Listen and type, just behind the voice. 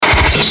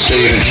The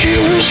Stephen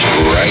Shields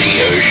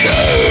Radio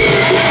Show.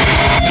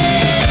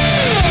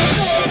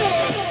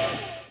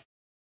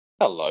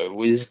 Hello,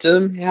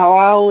 Wisdom. How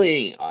are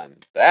we? I'm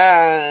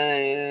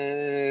back.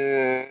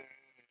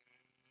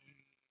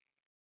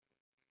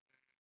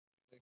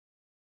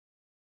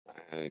 I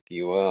hope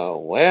you are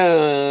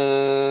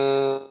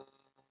well.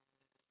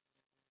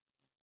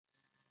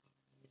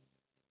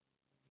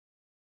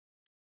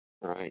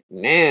 Right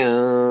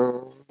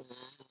now.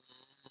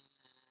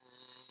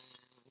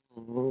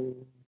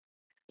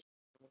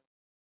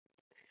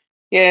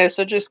 Yeah,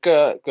 so just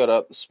got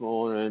up this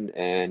morning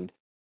and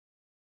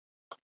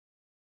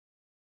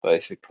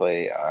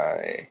basically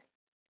I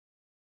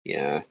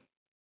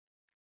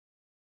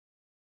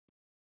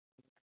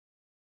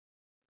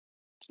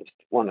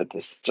just wanted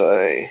to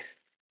stay,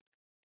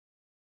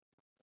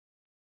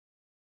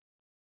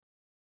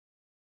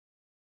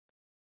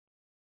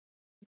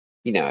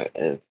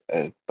 as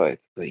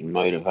basically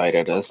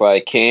motivated as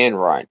I can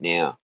right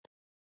now.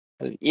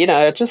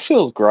 It just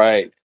feels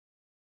great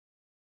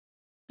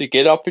to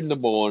get up in the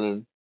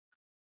morning,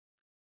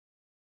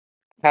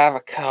 have a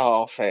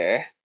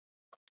coffee,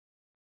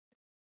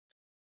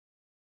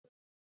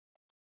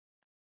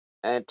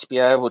 and to be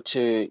able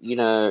to,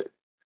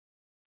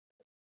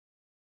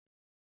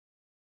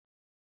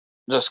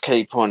 just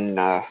keep on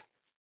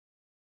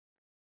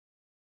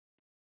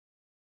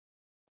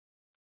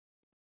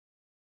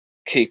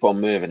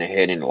moving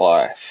ahead in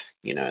life.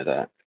 You know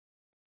that.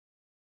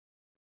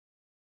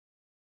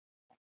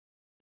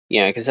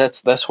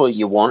 Because that's what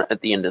you want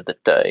at the end of the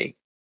day.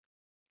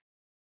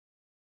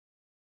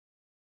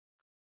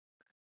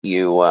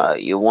 You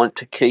want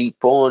to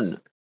keep on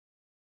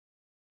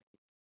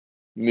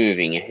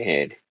moving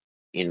ahead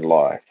in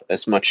life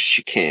as much as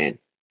you can.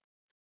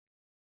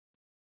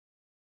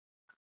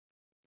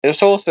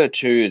 There's also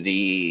too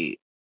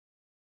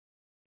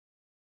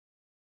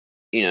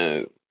you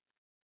know,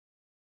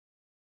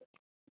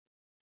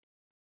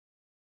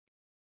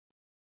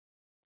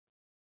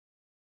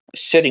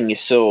 setting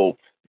yourself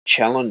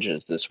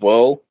challenges as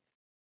well.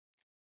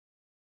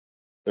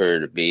 Or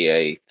it'd be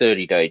a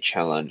 30-day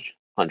challenge,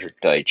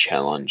 100-day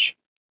challenge.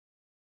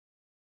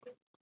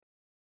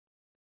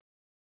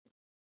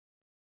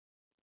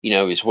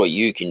 Is what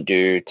you can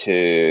do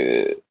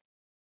to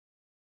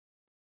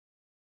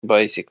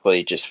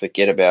basically just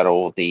forget about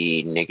all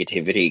the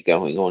negativity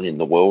going on in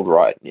the world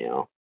right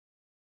now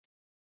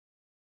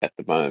at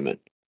the moment.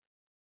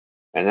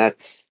 And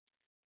that's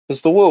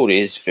because the world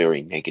is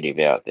very negative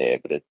out there,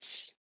 but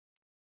it's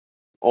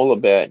all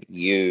about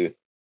you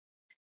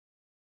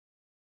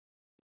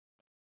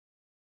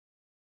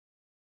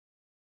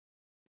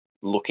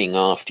looking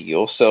after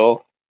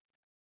yourself,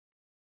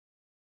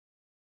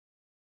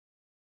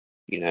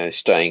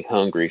 staying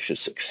hungry for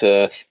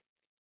success,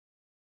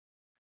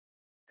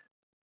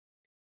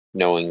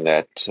 knowing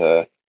that,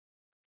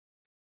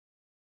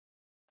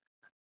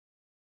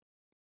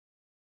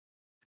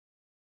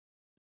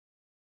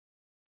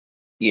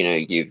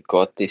 you've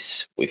got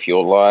this with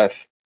your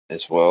life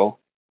as well.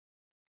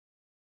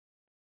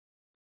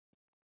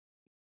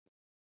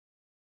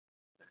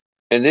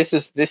 And this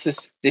is the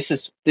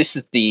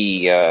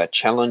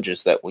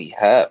challenges that we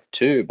have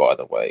too, by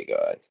the way,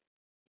 guys.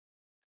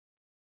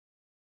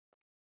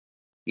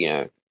 You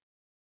know,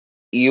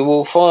 you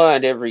will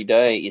find every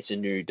day is a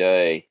new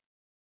day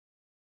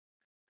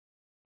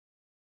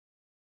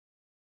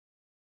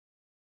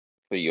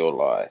for your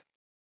life.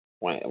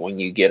 When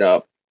you get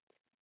up,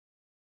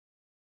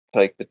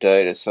 take the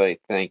day to say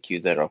thank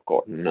you that I've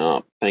gotten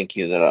up. Thank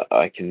you that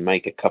I can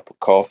make a cup of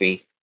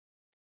coffee.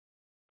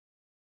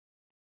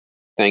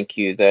 Thank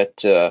you that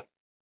that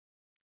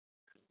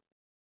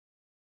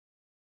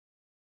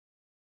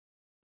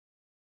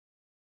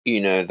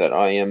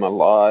I am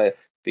alive,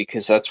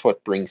 because that's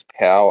what brings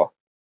power.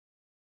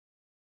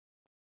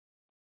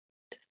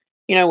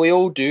 We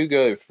all do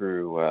go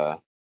through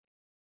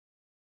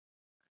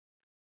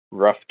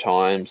rough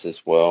times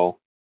as well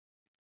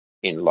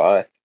in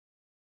life.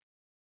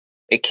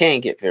 It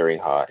can get very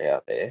hard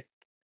out there.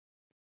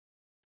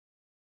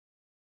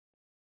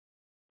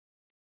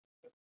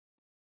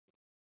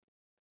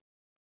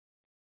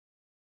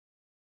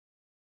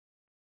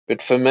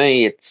 But for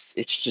me, it's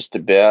just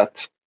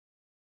about,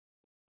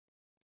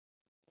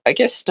 I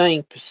guess,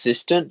 staying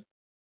persistent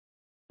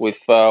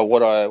with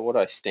what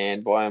I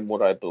stand by and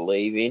what I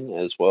believe in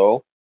as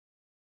well.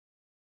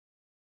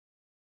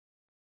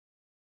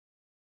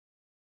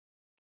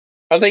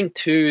 I think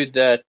too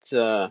that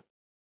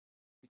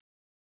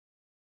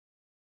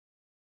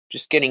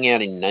just getting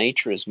out in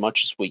nature as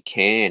much as we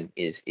can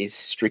is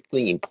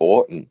strictly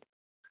important.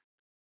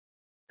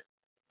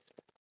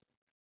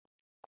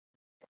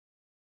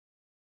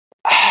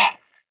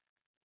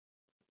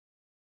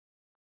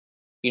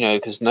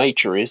 Because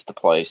nature is the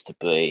place to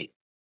be.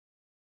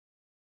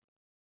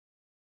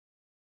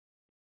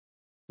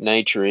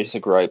 Nature is a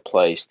great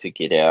place to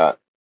get out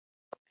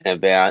and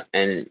about,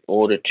 and in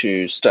order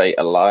to stay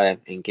alive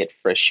and get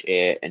fresh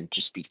air and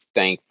just be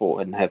thankful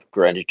and have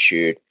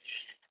gratitude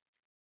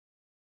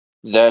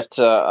that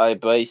I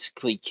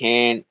basically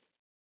can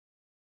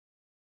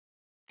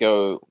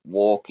go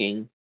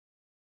walking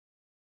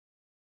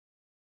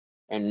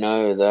and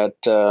know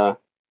that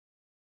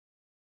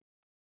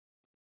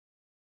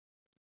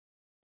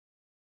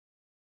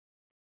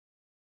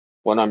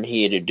what I'm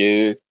here to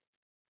do,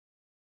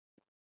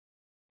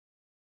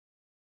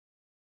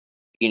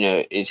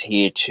 is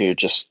here to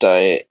just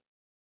stay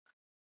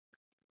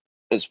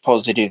as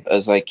positive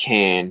as I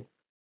can,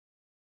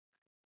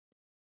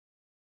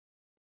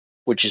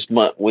 which is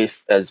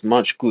with as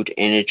much good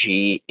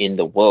energy in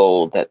the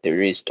world that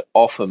there is to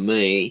offer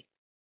me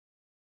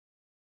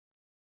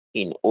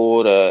in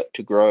order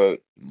to grow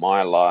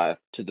my life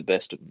to the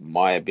best of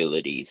my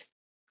abilities.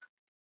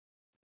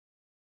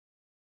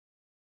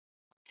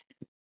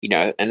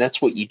 And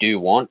that's what you do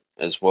want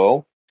as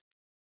well.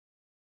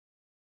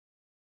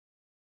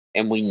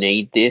 And we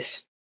need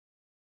this,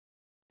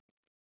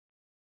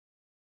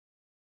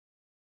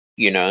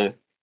 you know.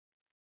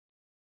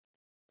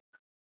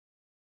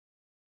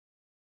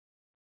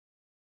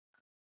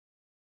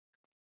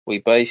 We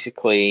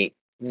basically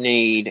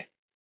need,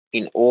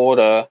 in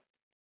order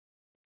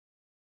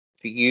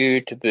for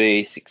you to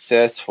be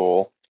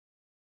successful,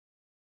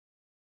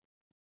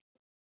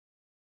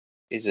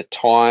 is a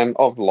time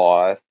of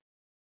life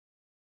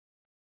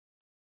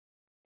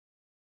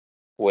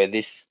where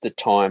this is the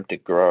time to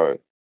grow.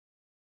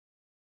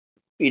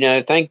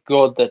 Thank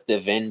God that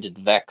they've ended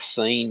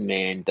vaccine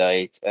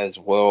mandates as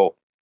well,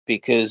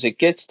 because it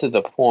gets to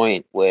the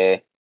point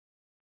where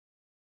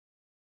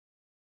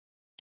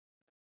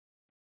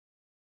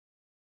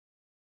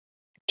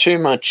too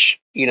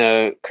much,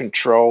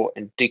 control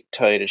and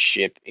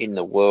dictatorship in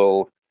the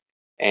world,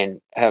 and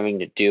having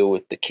to deal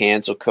with the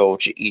cancel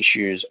culture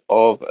issues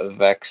of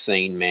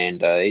vaccine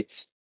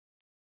mandates.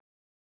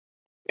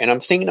 And I'm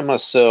thinking to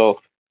myself,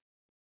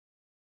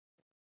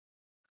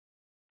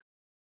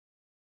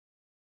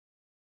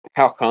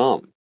 how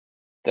come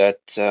that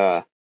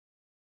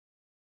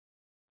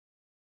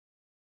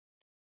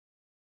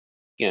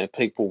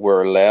people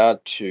were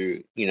allowed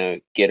to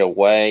get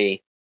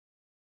away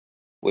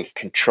with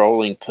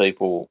controlling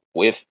people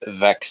with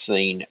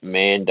vaccine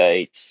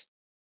mandates?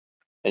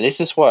 And this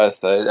is why I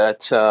say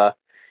that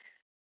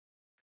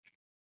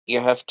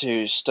you have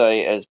to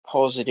stay as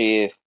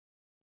positive,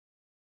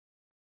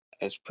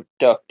 as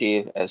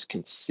productive, as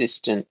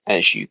consistent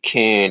as you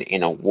can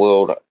in a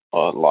world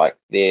like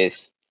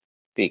this,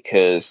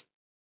 because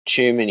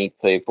too many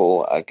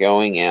people are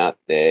going out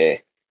there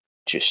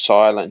to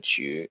silence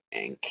you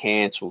and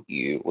cancel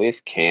you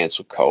with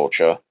cancel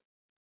culture.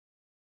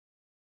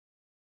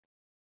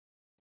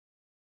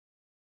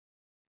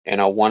 And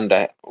I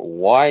wonder,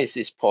 why is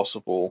this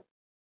possible?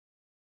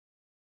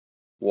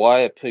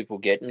 Why are people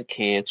getting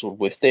cancelled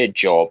with their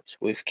jobs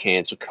with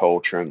cancel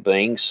culture and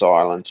being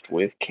silenced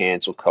with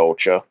cancel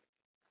culture,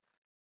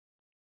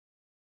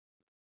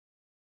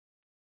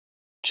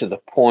 to the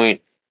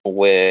point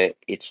where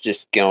it's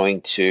just going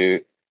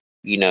to,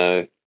 you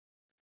know,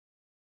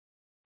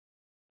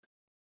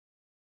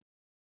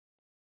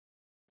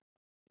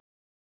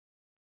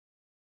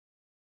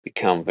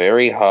 become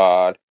very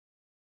hard?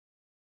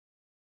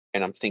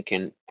 And I'm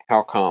thinking,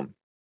 how come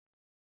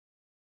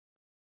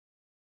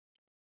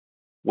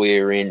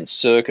we're in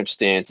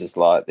circumstances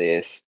like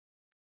this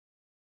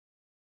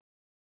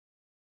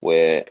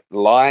where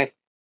life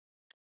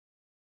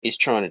is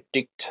trying to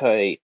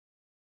dictate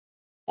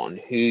on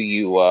who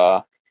you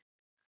are,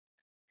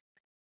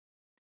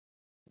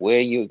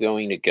 where you're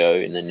going to go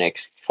in the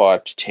next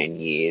 5 to 10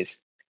 years?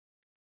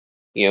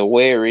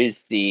 Where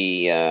is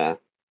the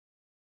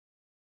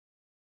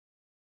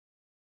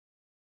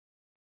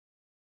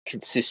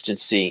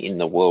consistency in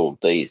the world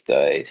these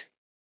days?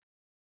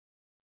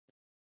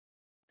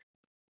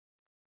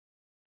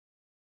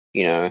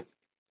 You know,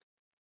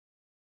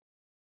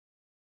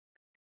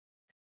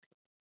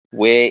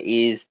 where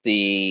is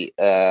the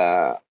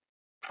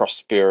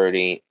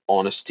prosperity,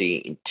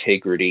 honesty,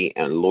 integrity,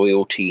 and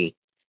loyalty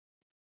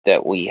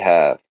that we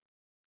have,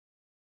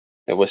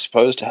 that we're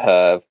supposed to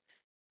have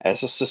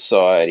as a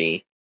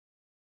society,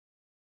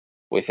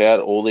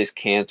 without all this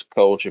cancel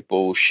culture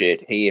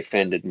bullshit? He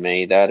offended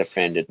me, that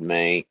offended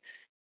me,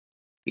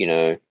 you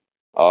know,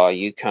 oh,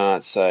 you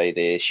can't say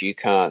this, you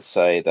can't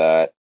say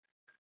that.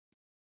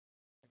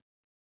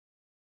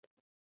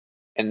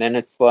 And then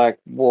it's like,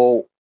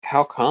 well,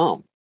 how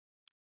come?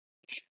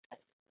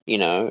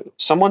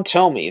 Someone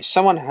tell me, if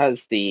someone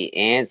has the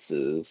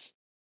answers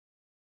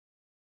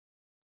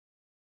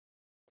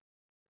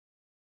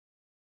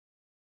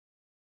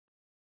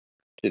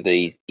to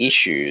these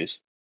issues,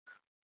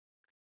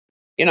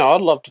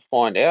 I'd love to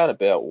find out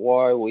about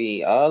why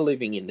we are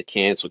living in the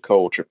cancel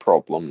culture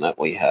problem that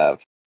we have.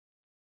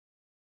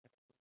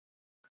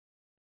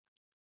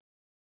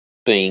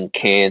 Being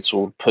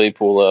cancelled,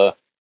 people are,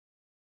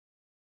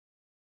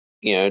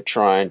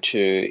 trying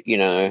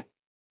to,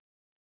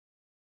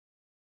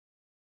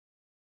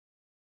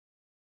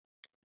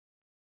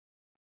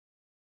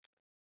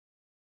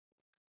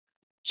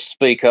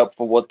 speak up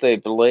for what they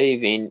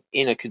believe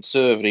in a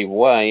conservative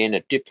way, in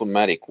a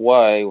diplomatic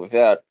way,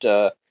 without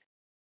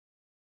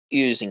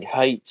using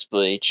hate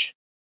speech.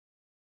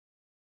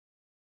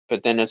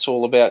 but then it's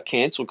all about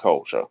cancel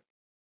culture.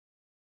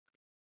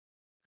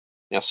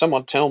 Now,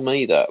 someone tell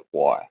me that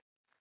why.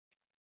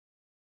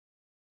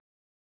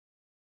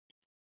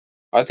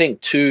 I think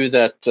too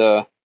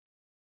that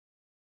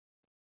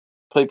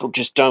people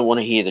just don't want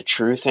to hear the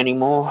truth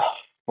anymore,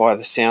 by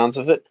the sounds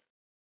of it.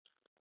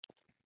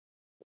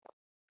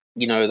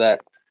 You know that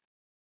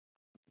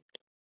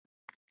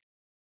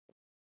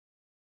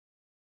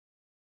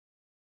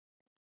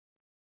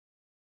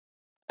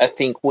I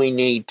think we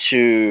need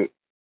to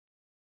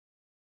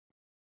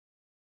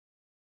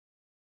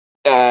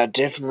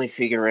definitely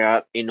figure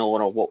out in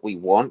order what we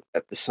want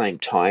at the same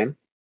time,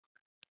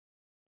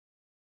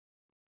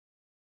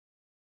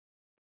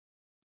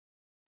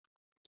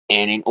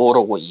 and in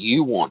order what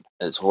you want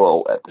as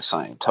well at the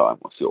same time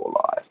with your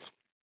life.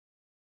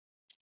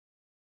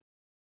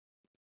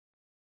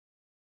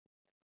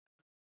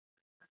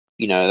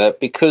 You know that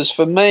because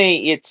for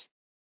me, it's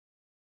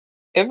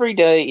every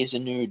day is a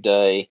new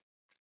day.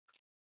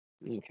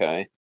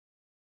 Okay,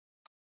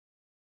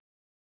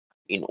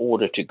 in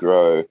order to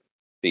grow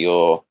for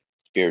your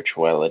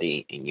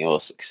spirituality and your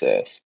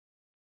success.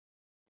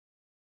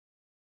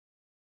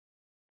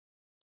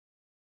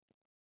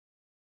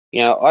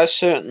 You know, I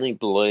certainly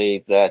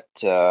believe that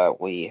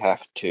we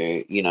have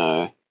to,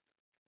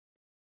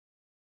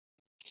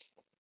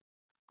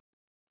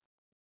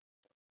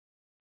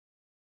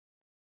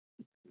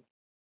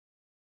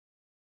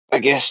 I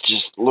guess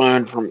just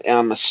learn from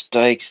our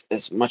mistakes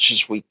as much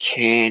as we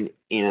can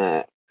in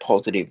a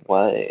positive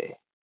way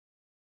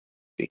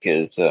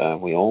because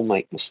we all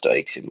make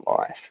mistakes in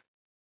life,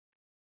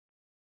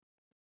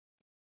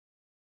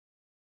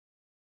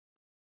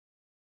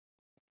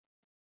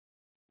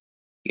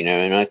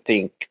 and I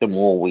think the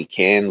more we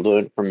can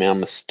learn from our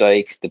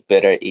mistakes, the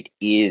better it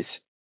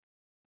is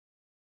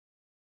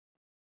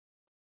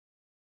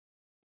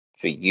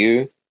for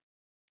you,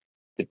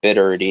 the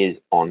better it is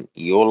on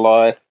your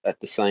life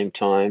at the same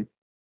time.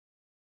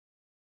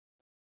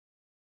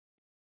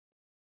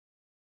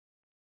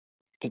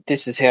 But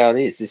this is how it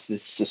is. This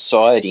is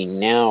society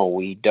now.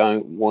 We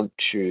don't want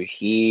to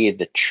hear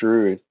the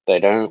truth. They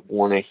don't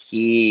want to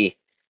hear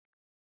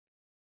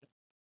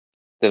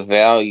the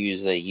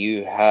values that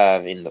you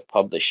have in the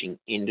publishing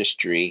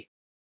industry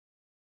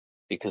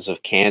because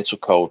of cancel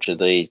culture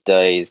these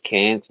days,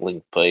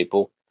 canceling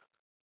people.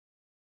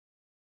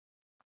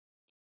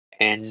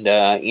 And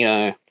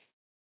I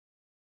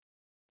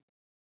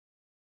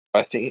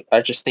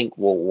just think,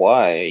 well,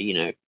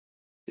 why?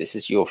 This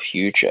is your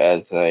future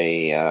as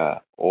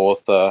a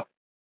author,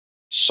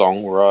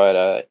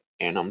 songwriter,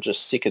 and I'm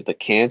just sick of the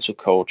cancel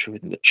culture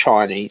and the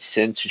Chinese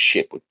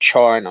censorship with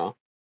China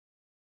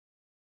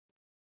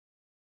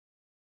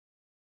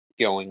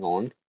going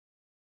on.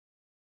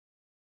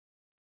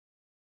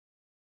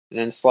 And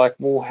it's like,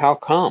 well, how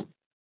come?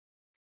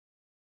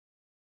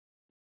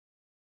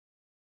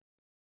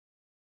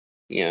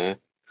 You know,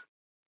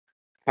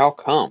 how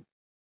come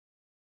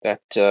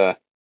that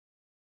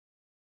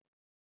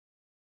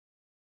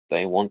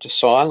they want to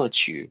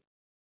silence you?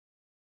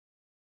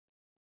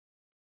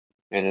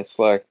 And it's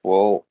like,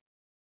 well,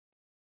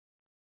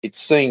 it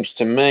seems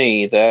to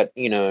me that,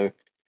 the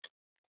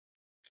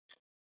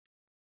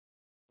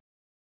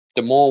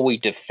more we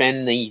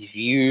defend these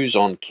views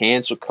on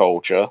cancel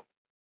culture,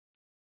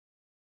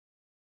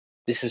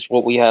 this is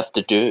what we have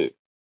to do.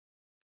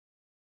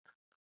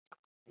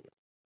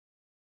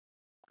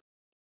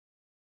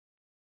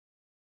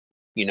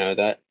 You know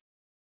that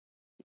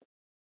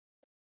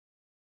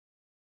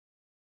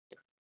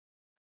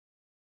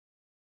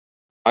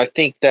I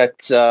think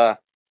that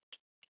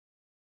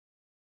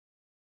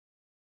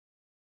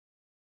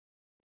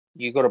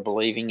you got to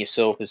believe in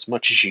yourself as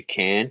much as you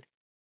can,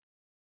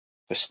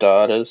 for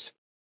starters.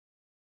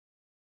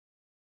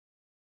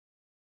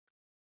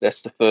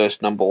 That's the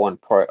first number one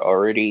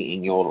priority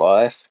in your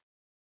life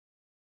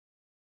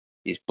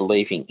is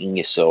believing in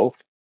yourself.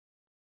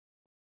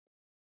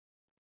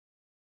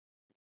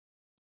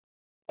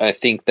 I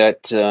think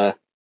that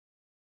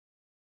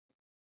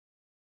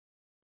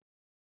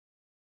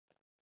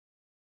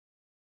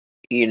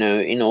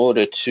in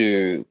order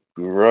to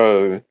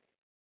grow,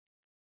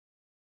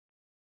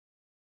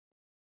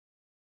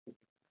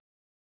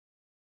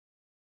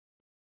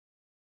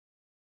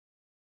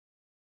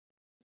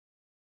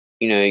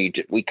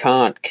 we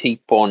can't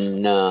keep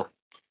on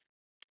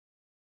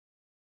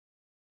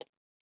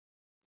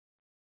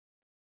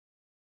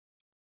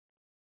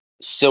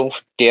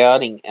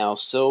self-doubting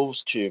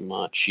ourselves too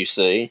much, you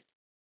see,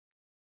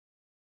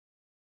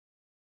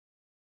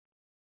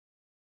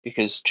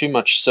 because too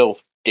much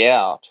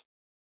self-doubt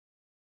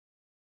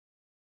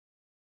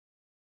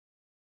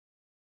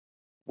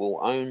will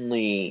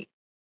only,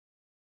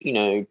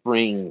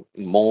 bring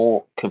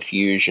more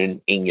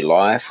confusion in your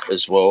life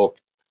as well.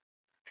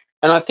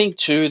 And I think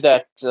too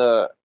that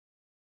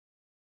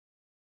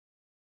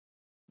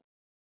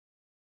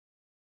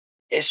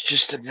it's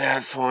just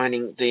about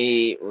finding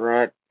the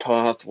right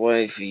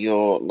pathway for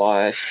your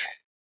life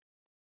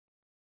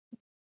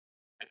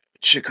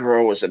to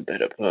grow as a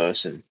better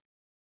person,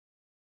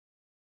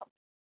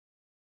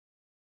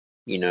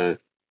 you know.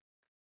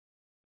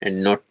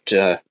 and not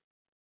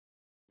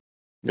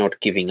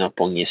giving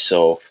up on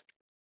yourself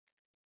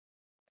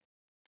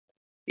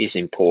is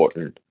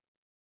important.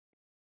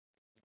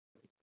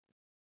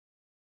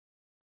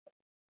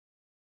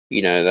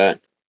 You know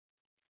that.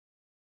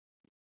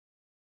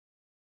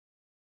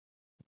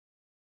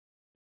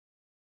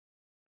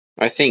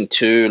 I think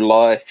too,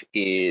 life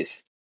is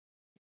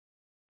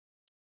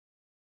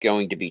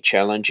going to be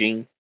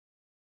challenging.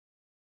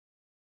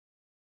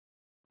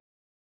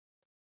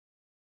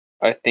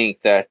 I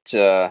think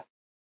that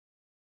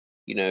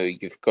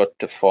you've got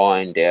to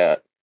find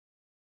out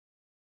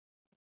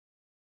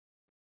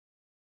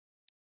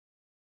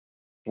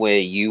where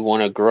you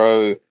want to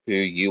grow, who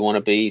you want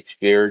to be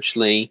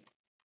spiritually,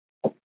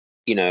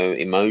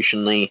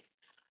 emotionally.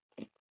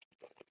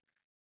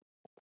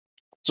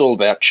 It's all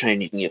about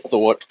changing your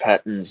thought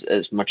patterns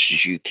as much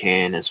as you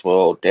can as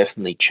well.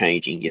 Definitely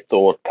changing your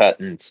thought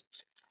patterns.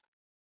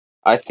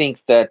 I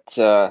think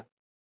that,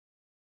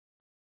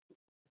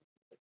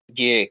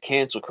 yeah,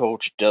 cancel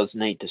culture does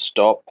need to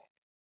stop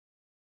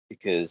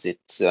because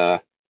it's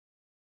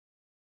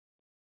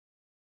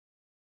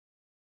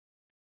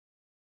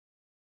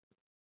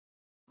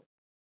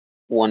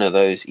one of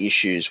those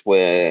issues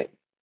where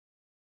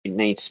it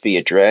needs to be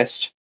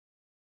addressed,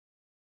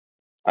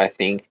 I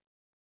think,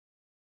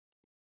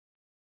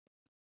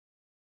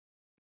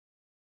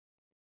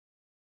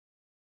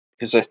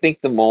 because I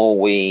think the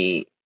more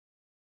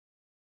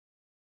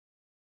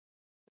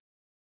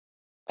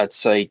I'd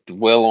say,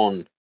 dwell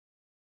on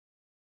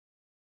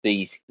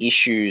these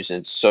issues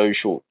and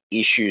social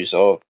issues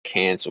of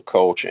cancel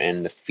culture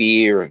and the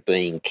fear of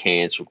being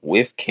cancelled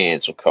with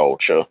cancel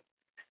culture,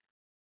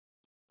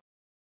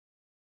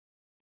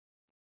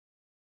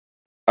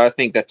 I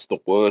think that's the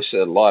worse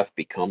life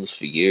becomes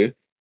for you.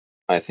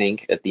 I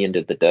think at the end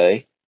of the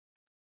day,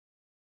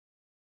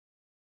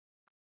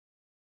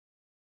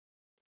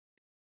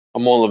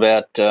 I'm all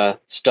about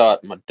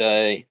starting my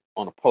day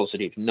on a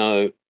positive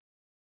note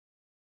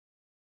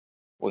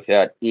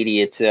without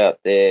idiots out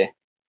there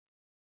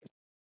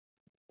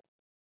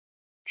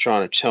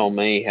trying to tell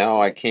me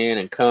how I can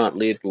and can't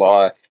live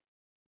life,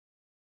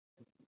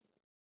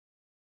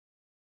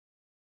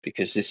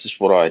 because this is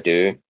what I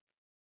do.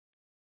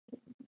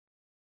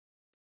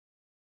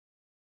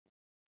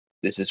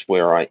 This is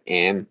where I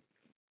am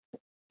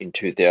in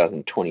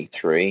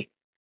 2023.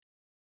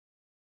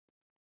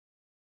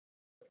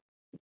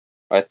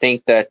 I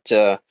think that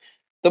the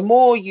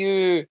more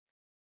you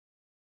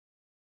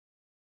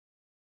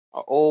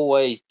are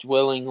always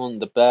dwelling on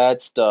the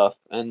bad stuff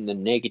and the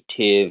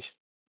negativity,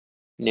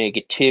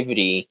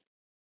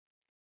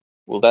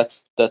 well,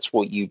 that's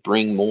what you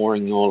bring more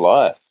in your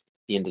life at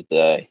the end of the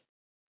day,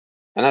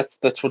 and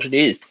that's what it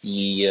is.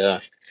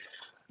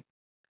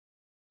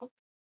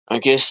 I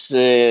guess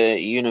the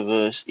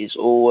universe is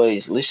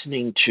always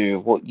listening to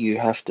what you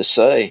have to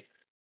say,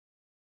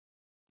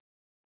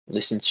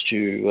 listens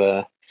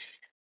to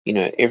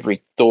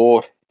every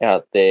thought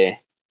out there.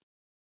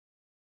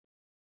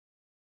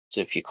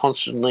 So if you're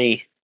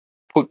constantly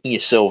putting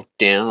yourself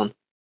down,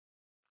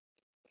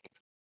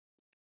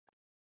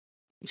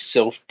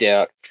 self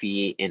doubt,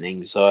 fear, and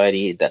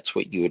anxiety, that's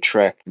what you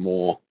attract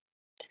more.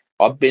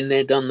 I've been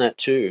there, done that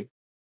too.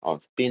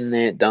 I've been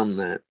there, done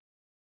that.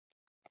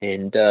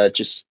 And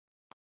just,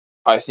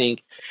 I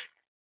think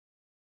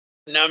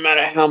no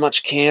matter how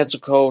much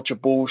cancel culture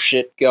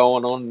bullshit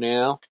going on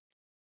now,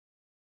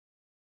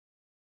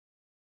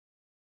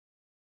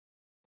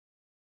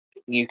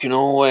 you can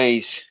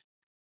always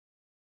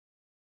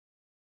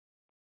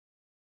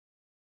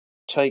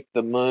take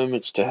the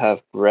moments to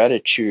have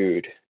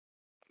gratitude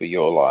for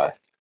your life.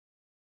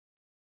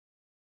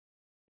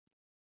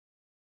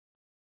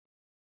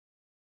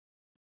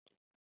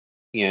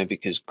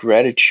 Because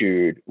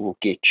gratitude will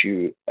get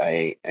you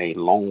a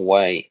long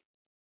way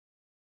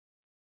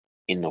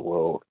in the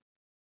world.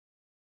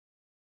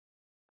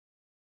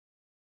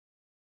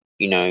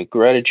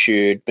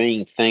 Gratitude,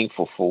 being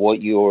thankful for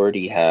what you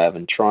already have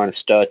and trying to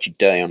start your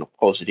day on a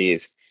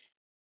positive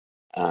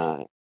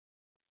uh,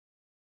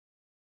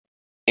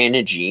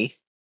 energy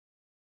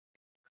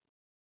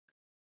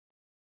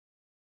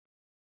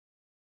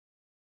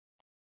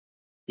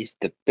is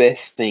the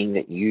best thing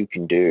that you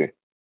can do.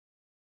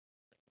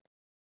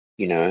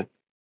 you know,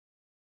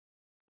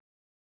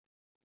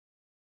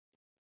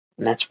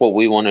 and that's what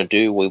we want to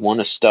do. We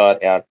want to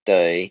start our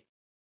day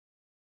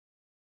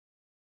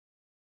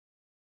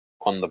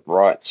on the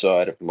bright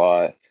side of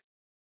life,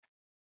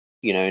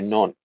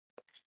 not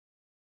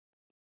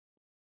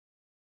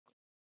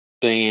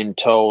being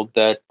told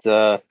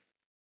that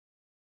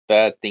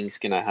bad things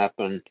going to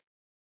happen.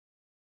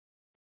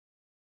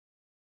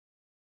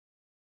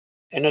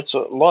 And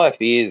life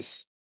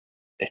is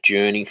a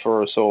journey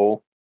for us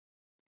all,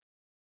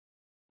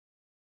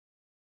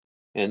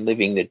 and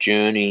living the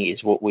journey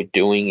is what we're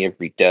doing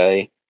every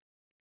day.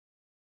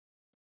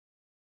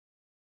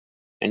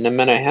 And no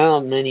matter how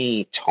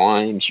many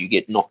times you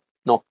get knocked,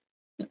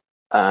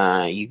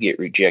 you get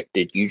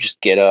rejected, you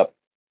just get up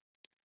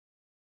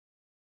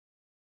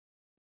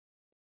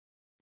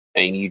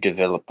and you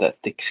develop that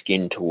thick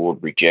skin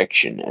toward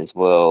rejection as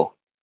well,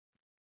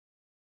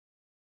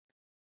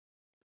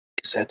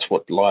 because that's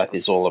what life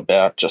is all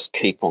about. Just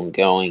keep on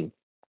going.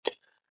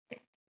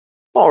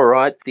 All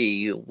right,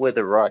 the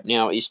weather right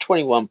now is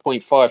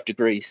 21.5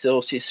 degrees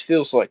Celsius,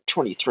 feels like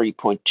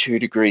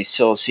 23.2 degrees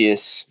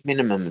Celsius,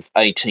 minimum of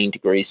 18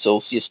 degrees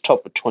Celsius,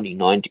 top of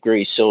 29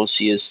 degrees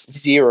Celsius,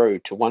 0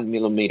 to 1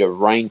 millimeter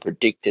rain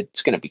predicted.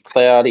 It's going to be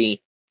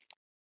cloudy.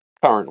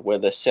 Current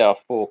weather,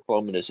 south 4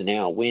 kilometers an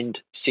hour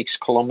wind, 6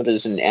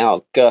 kilometers an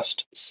hour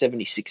gust,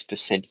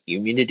 76%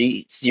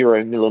 humidity,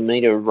 0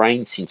 millimeter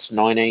rain since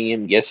 9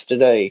 a.m.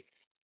 yesterday.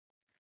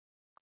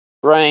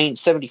 Rain,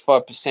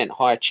 75%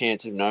 high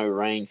chance of no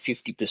rain,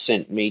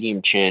 50%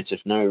 medium chance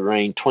of no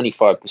rain,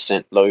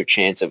 25% low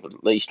chance of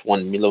at least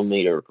 1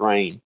 millimeter of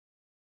rain.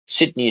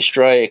 Sydney,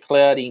 Australia,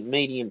 cloudy,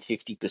 medium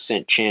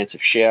 50% chance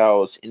of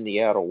showers in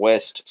the outer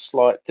west,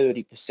 slight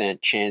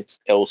 30% chance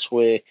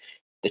elsewhere.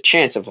 The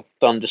chance of a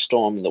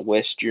thunderstorm in the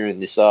west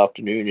during this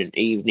afternoon and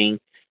evening.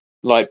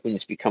 Light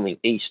winds becoming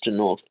east to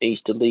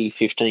northeasterly,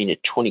 15 to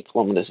 20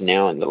 kilometers an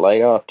hour in the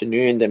late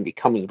afternoon, then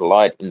becoming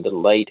light in the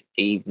late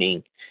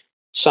evening.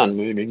 Sun,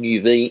 moon, and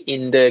UV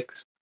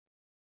index.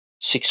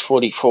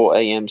 6:44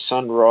 a.m.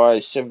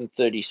 sunrise,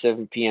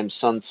 7:37 p.m.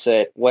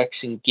 sunset,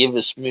 waxing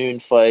gibbous moon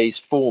phase,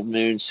 full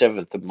moon,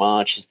 7th of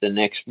March is the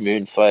next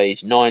moon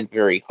phase, 9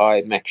 very high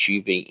max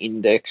UV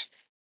index,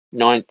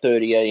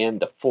 9:30 a.m.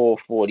 to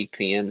 4:40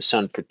 p.m.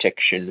 sun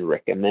protection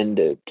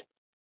recommended.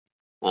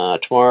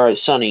 Tomorrow,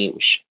 sunny,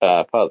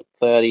 partly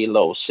cloudy,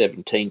 low of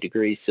 17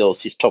 degrees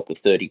Celsius, top of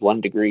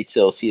 31 degrees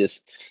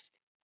Celsius.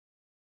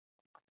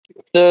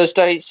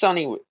 Thursday,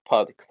 sunny with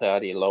partly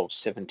cloudy, low of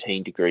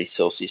 17 degrees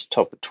Celsius,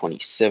 top of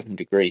 27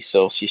 degrees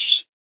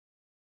Celsius.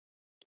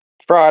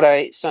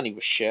 Friday, sunny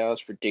with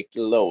showers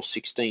predicted, low of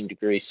 16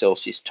 degrees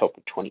Celsius, top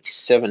of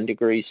 27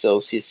 degrees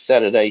Celsius.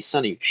 Saturday,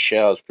 sunny with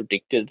showers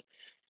predicted,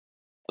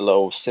 a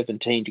low of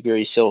 17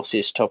 degrees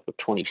Celsius, top of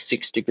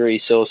 26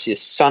 degrees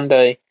Celsius.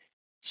 Sunday,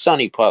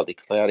 sunny, partly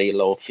cloudy,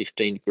 low of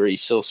 15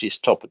 degrees Celsius,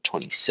 top of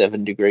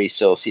 27 degrees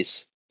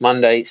Celsius.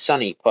 Monday,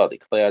 sunny, partly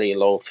cloudy,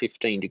 low of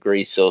 15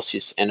 degrees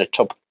Celsius, and a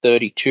top of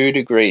 32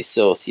 degrees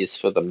Celsius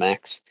for the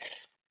max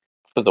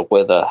for the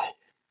weather.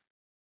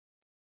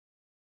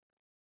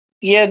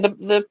 Yeah,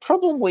 the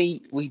problem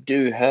we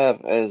do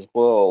have as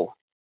well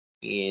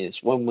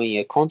is when we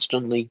are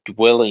constantly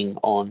dwelling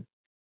on,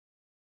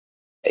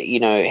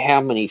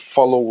 how many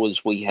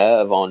followers we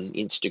have on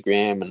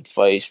Instagram and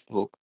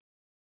Facebook.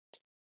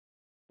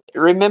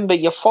 Remember,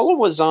 your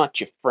followers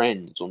aren't your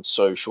friends on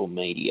social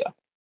media.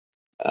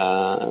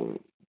 Um,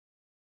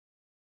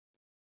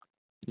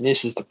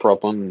 this is the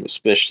problem,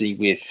 especially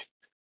with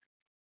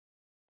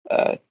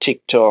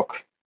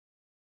TikTok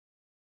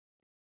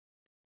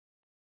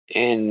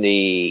and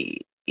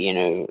the,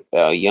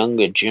 our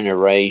younger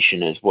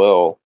generation as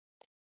well,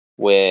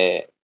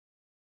 where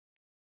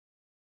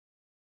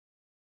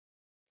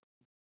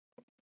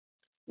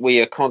we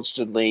are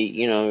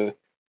constantly,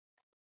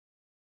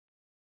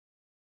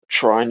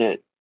 trying to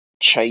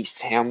chase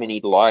how many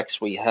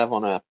likes we have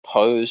on a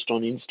post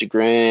on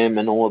Instagram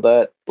and all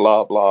that,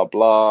 blah, blah,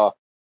 blah.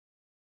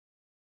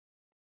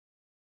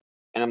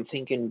 And I'm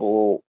thinking,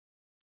 well,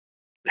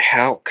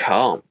 how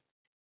come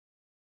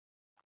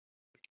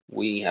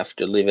we have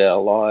to live our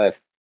life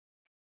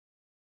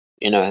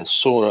in a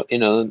sort of,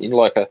 in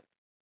like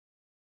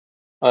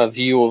a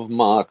view of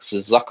Mark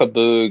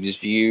Zuckerberg's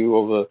view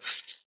of a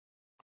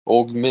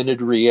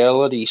augmented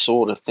reality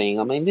sort of thing?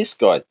 I mean, this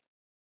guy,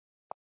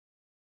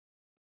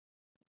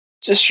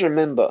 just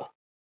remember,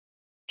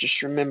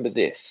 just remember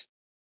this.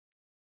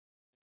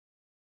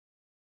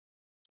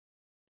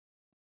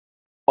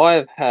 I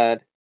have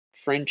had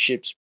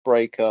friendships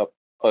break up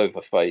over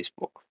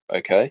Facebook,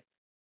 okay?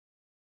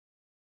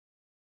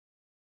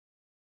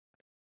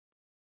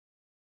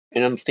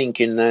 And I'm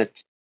thinking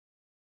that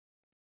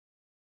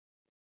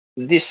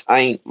this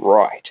ain't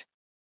right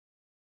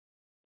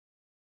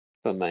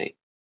for me.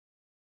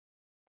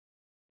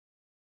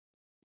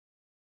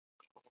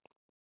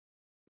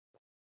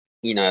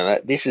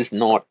 That this is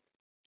not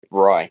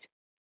right.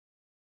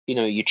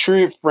 Your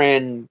true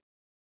friend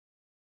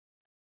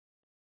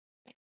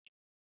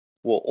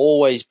will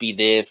always be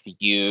there for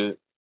you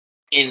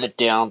in the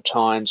down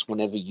times,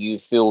 whenever you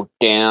feel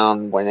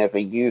down, whenever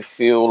you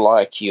feel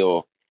like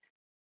you're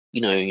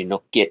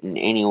not getting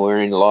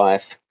anywhere in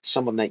life.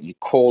 Someone that you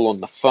call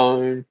on the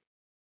phone,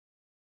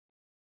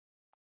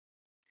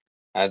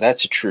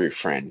 that's a true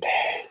friend.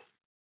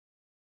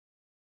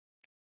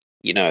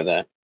 You know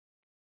that.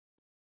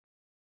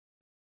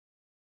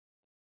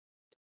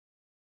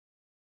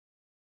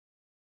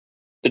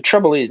 The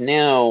trouble is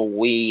now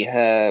we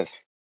have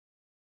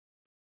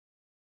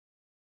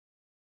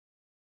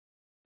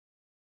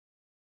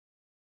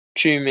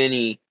too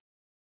many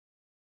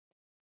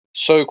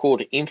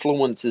so-called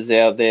influencers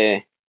out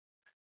there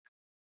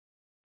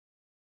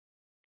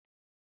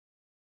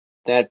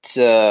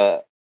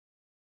that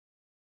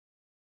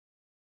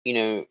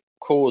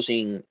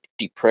causing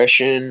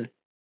depression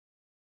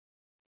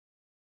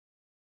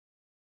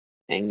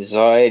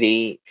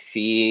anxiety,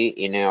 fear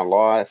in our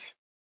life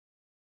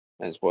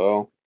as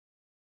well.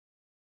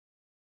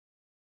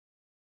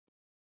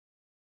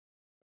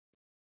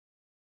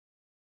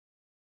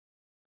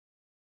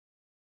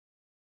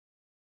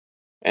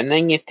 And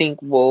then you think,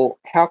 well,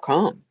 how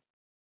come?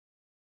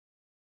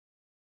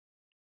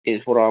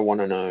 Is what I want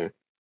to know.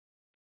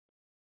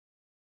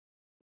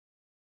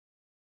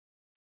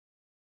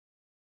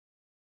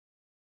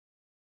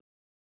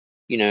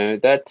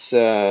 That's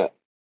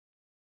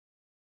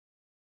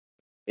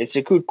it's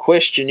a good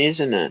question,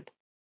 isn't it?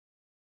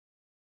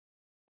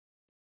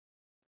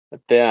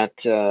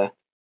 About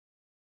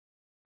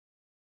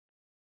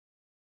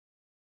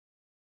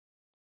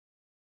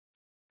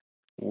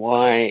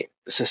why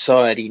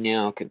society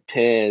now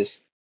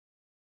compares,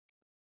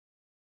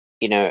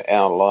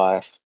 our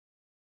life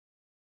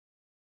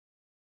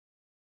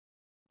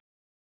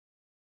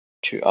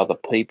to other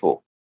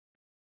people.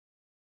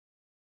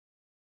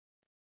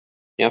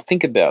 Now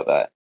think about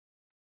that.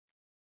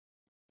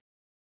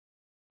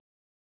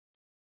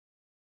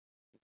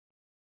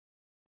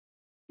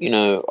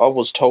 I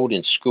was told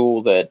in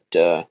school that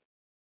I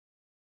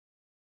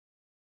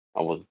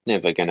was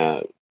never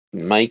gonna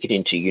make it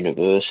into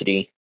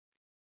university,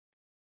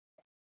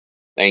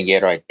 and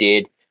yet I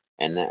did,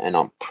 and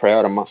I'm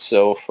proud of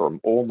myself for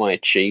all my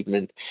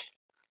achievements.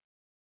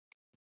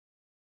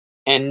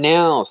 And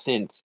now,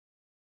 since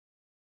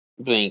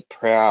being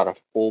proud of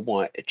all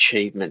my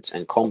achievements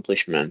and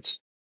accomplishments,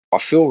 I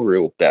feel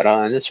real better,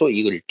 and that's what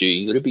you got to do.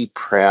 You got to be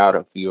proud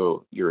of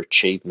your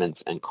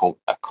achievements and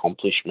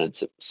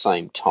accomplishments at the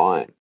same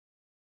time.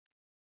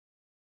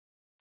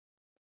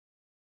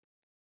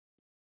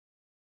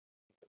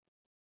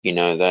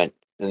 That,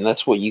 and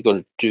that's what you got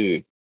to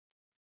do.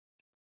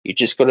 You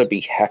just got to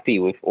be happy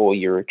with all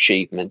your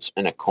achievements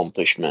and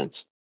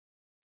accomplishments.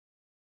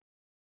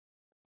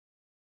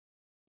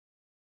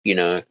 You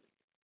know,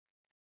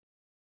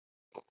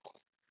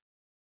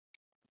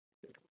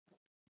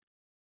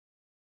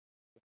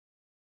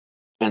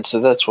 and so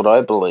that's what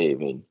I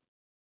believe in.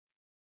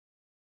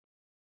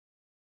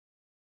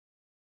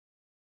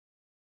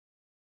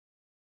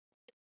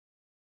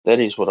 That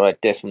is what I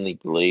definitely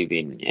believe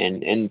in,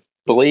 and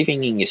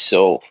believing in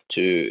yourself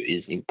too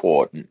is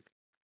important.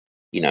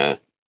 You know,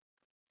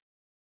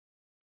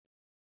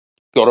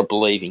 got to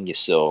believe in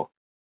yourself,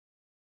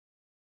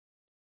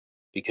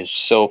 because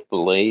self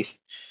belief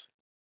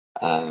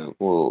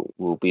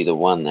will be the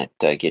one that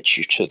gets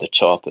you to the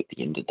top at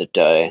the end of the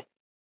day.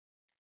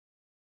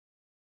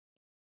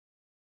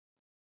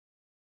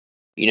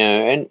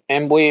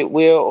 And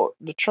we're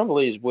the trouble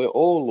is we're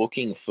all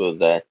looking for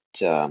that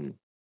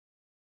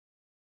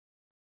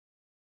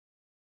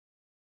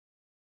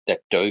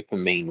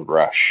dopamine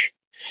rush.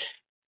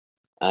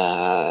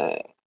 Uh,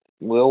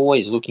 we're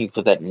always looking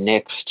for that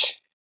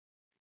next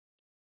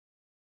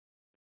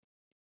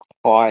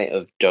high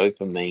of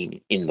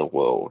dopamine in the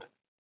world.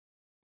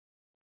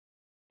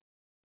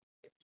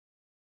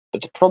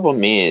 But the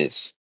problem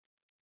is,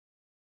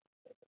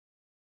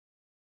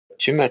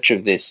 too much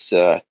of this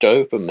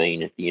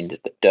dopamine at the end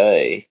of the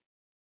day,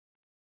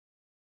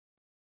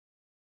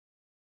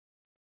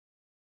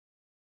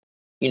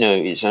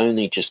 is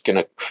only just going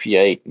to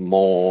create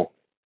more,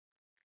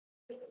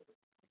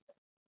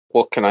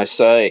 what can I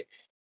say,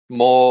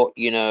 more,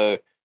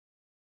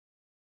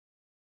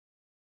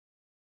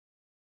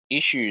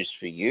 issues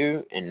for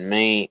you and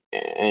me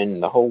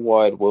and the whole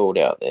wide world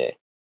out there.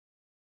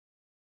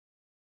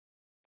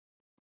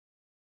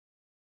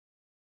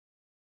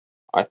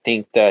 I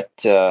think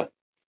that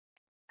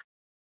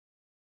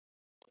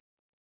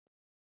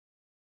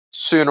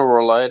sooner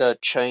or later,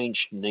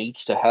 change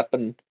needs to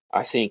happen.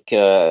 I think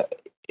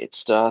it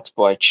starts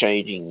by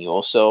changing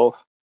yourself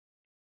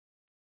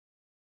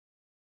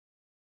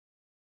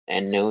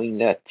and knowing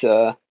that,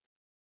 well,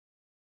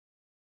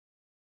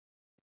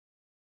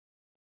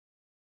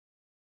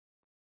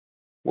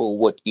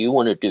 what you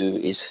want to do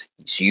is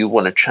you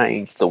want to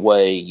change the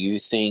way you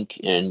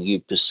think and you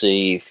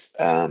perceive,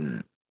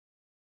 how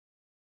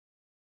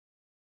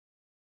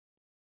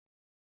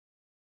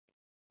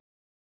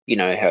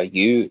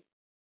you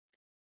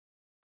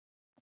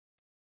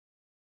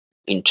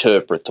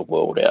interpret the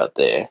world out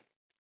there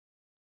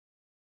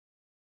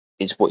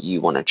is what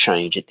you want to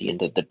change at the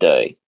end of the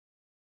day.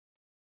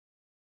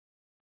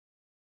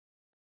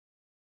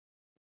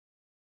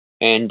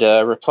 And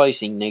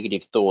replacing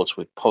negative thoughts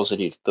with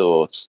positive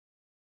thoughts,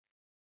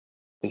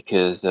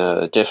 because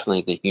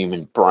definitely the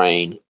human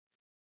brain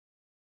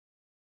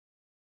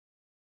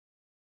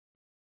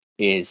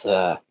is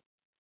a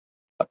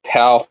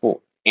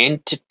powerful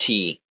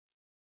entity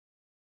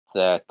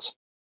that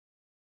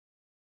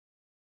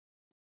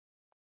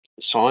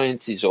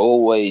science is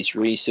always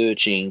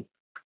researching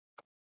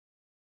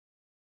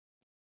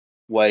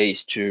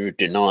ways to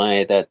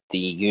deny that the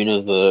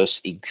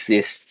universe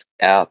exists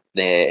out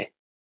there,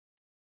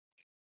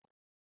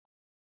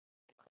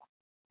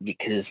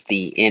 because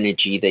the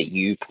energy that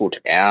you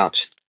put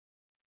out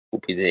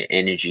will be the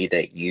energy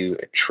that you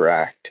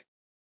attract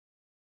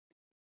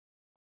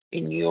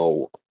in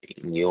your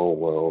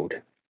world.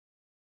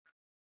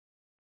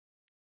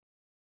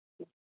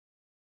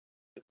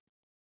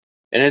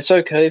 And it's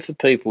okay for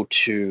people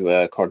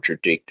to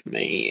contradict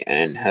me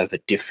and have a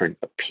different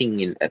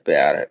opinion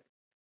about it.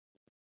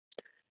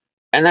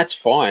 And that's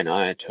fine.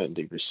 I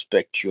totally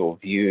respect your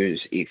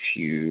views. If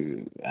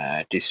you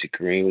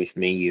disagree with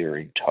me, you're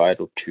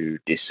entitled to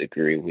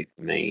disagree with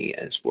me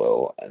as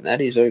well. And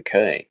that is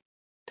okay.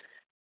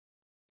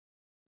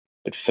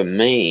 But for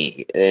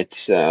me,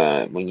 it's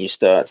when you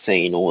start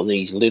seeing all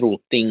these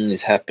little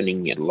things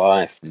happening in your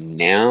life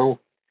now,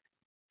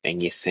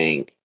 and you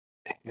think,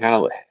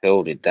 how the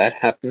hell did that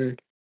happen?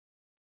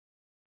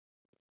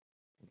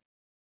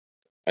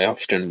 I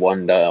often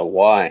wonder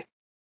why.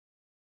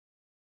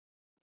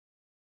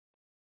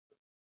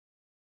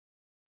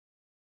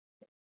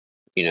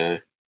 You know,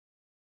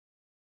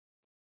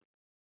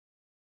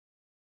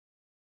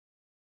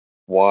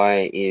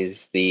 why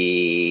is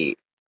the,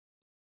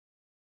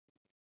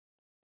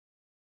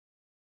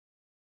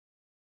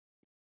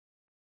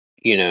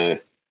 you know,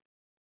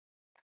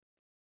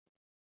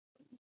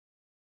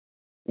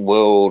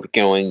 world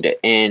going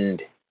to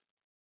end?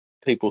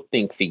 People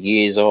think for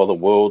years, oh, the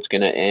world's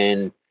going to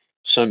end.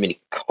 So many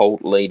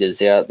cult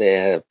leaders out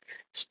there have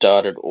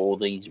started all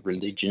these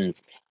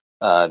religions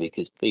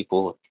because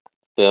people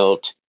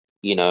felt,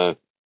 you know,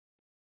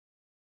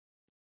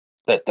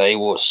 that they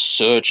were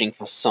searching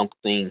for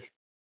something,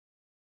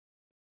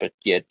 but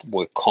yet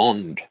were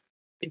conned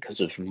because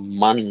of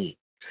money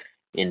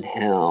and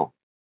how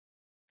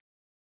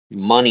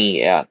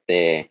money out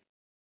there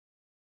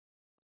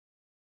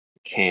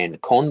can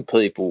con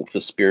people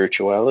for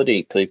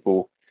spirituality.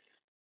 People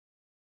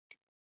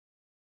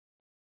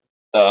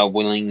are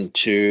willing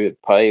to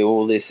pay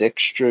all this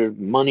extra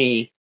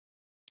money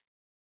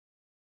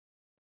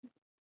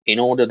in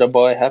order to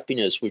buy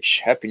happiness, which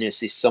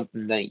happiness is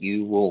something that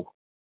you will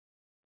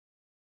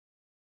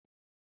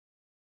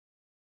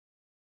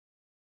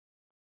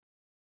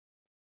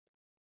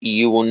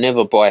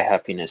never buy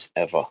happiness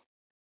ever.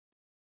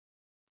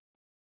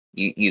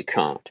 You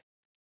can't.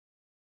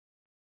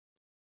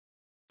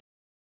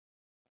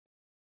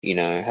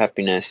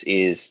 Happiness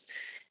is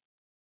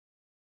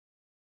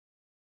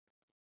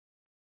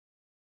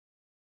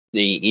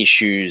the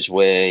issues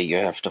where you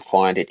have to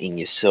find it in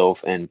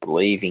yourself and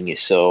believe in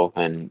yourself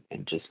and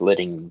just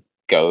letting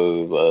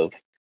go of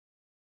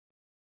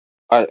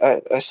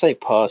I say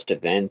past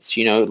events,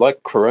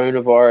 like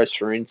coronavirus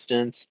for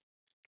instance.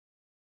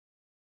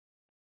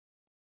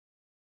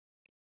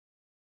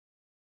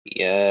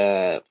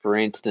 Yeah, for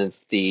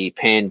instance, the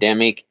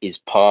pandemic is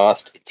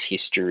past, it's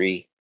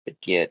history, but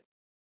yet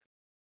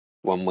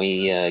when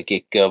we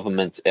get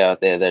governments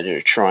out there that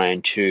are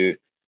trying to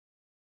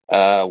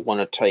want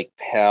to take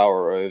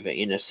power over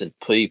innocent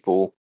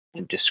people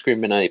and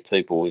discriminate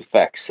people with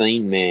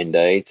vaccine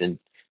mandates and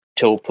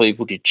tell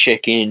people to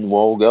check in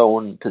while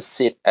going to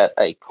sit at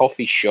a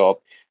coffee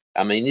shop.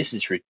 I mean, this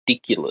is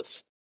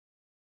ridiculous,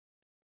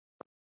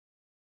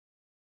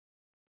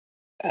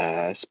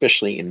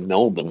 especially in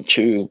Melbourne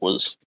too.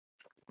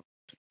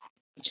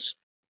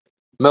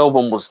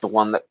 Melbourne was the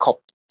one that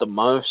copped the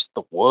most,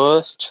 the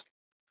worst.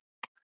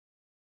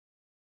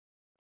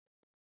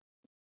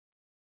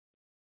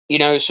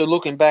 So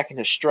looking back in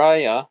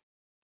Australia,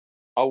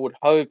 I would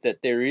hope that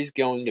there is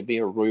going to be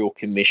a real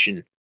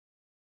commission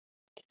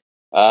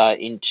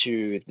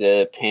into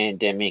the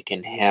pandemic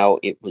and how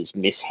it was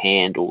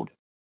mishandled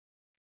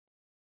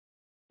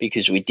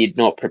because we did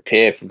not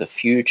prepare for the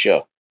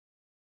future,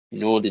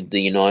 nor did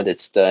the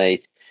United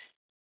States,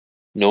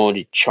 nor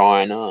did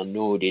China,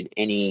 nor did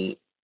any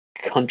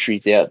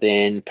countries out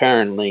there. And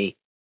apparently,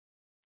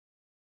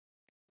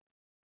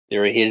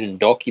 there are hidden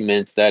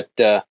documents that,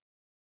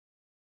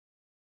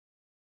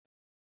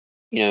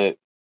 you know,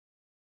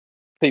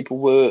 people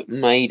were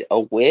made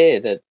aware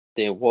that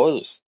there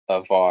was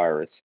a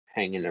virus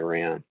hanging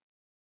around,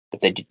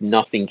 but they did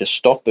nothing to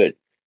stop it.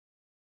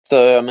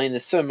 So, I mean,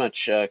 there's so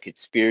much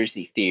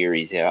conspiracy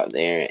theories out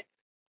there,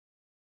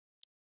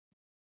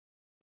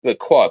 but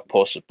quite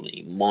possibly,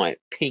 in my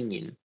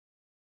opinion,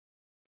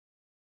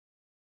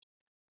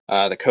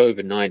 the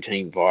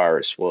COVID-19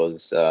 virus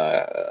was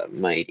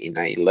made in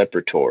a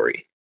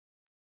laboratory.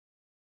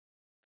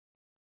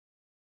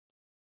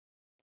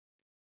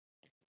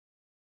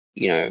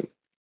 You know,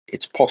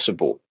 it's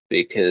possible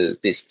because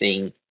this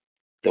thing,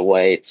 the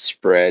way it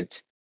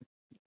spreads,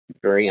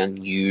 very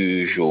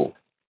unusual.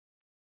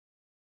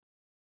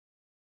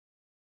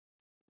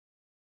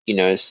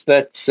 So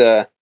that's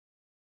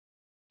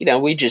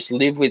we just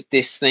live with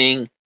this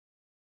thing.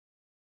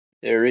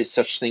 There is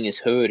such thing as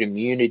herd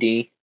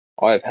immunity.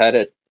 I've had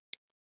it.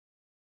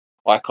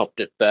 I copped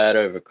it bad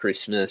over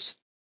Christmas.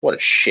 What a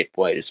shit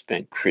way to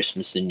spend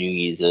Christmas and New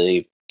Year's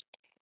Eve.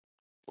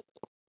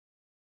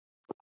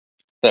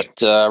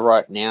 But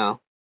right now,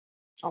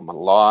 I'm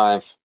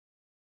alive.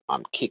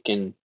 I'm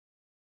kicking.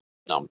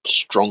 I'm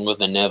stronger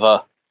than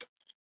ever.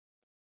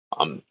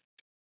 I'm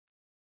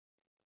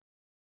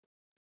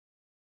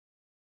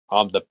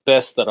I'm the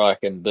best that I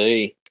can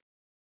be.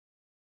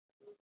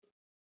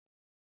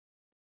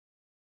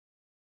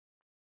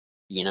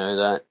 You know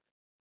that,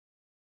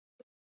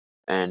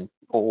 and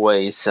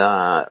always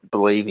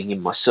believing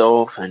in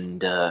myself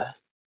and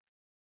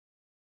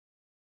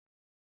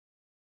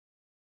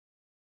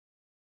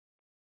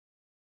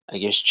I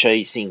guess,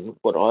 chasing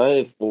what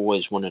I've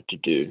always wanted to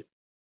do.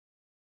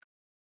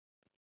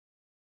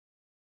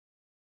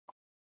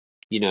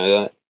 You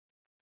know,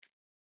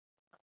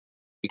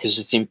 because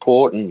it's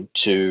important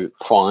to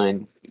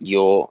find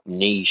your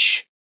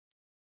niche.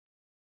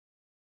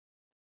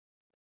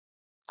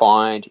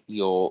 Find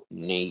your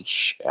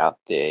niche out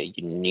there.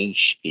 Your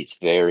niche is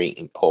very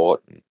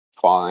important.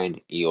 Find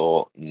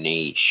your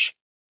niche.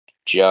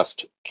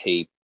 Just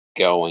keep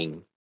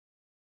going,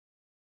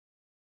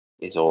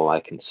 is all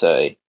I can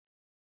say.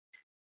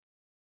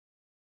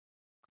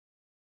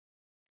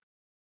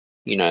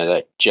 You know,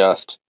 that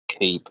just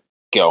keep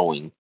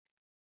going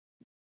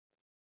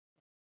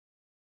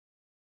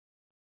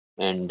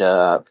and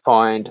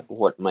find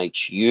what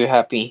makes you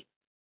happy,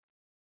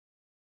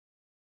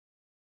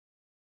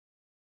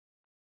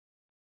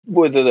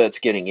 whether that's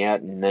getting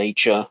out in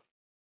nature,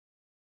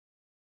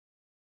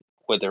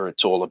 whether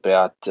it's all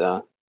about,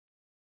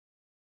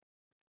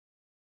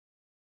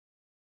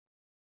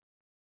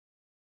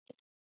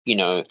 you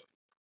know,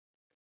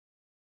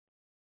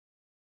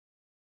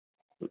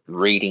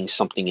 reading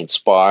something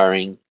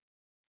inspiring,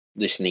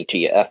 listening to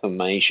your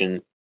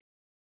affirmation,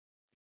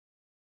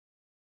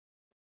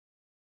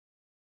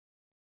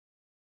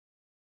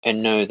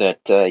 and know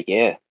that,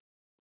 yeah,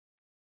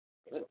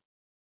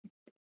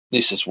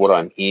 this is what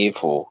I'm here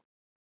for.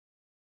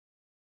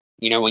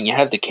 You know, when you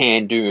have the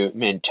can do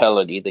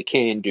mentality, the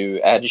can do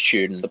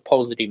attitude, and the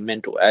positive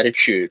mental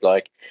attitude,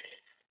 like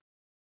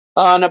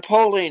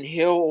Napoleon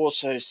Hill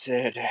also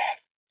said,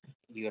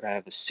 you gotta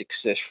have a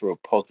successful,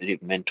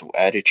 positive mental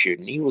attitude,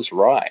 and he was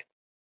right.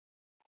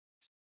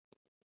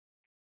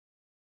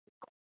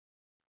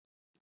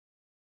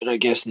 But I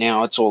guess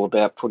now it's all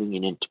about putting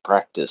it into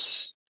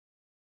practice.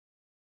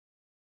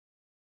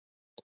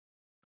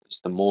 'Cause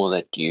the more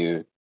that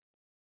you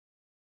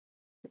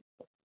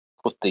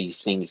put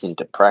these things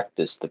into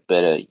practice, the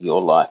better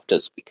your life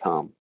does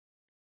become.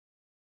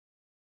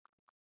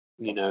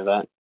 You know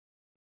that?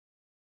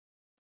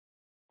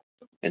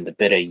 And the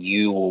better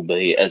you will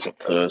be as a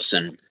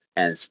person,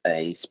 as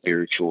a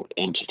spiritual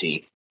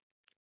entity,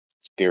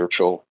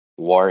 spiritual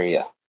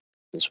warrior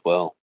as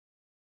well.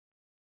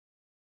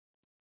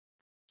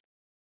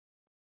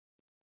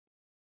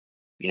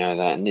 You know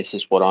that? And this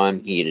is what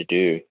I'm here to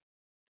do.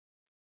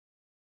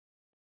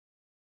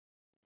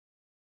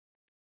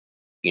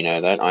 You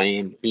know that? I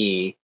am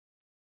here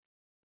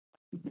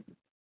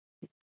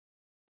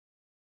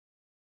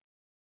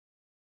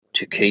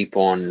to keep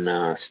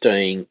on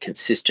staying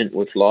consistent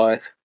with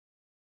life,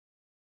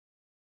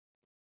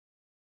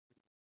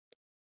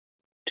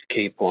 to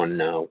keep on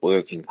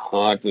working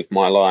hard with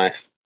my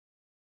life,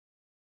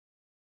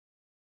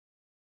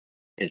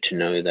 and to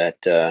know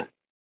that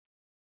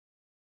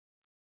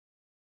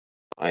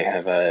I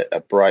have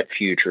a bright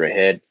future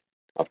ahead.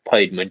 I've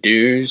paid my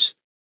dues.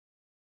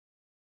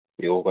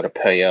 We all got to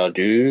pay our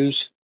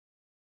dues.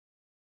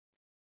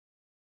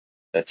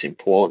 That's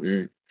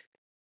important.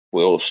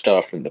 We all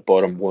start from the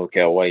bottom, work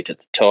our way to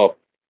the top.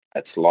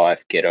 That's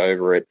life. Get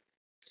over it.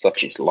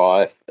 Such is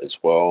life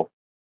as well.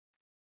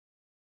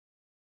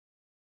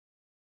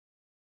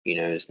 You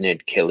know, as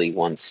Ned Kelly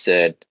once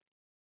said,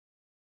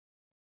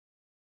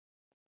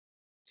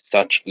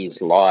 such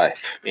is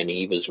life. And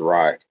he was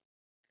right.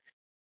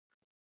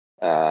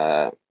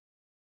 Uh,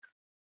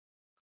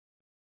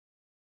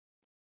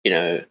 you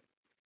know,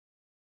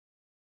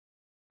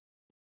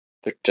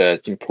 but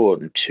it's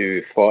important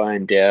to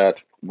find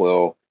out,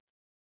 well,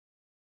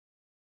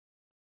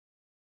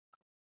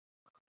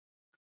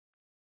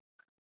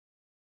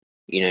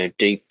 you know,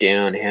 deep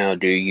down, how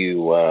do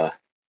you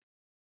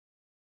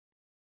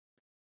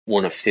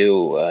want to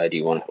feel? Do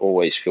you want to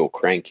always feel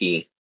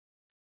cranky,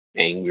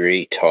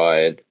 angry,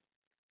 tired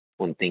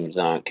when things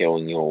aren't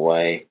going your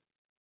way,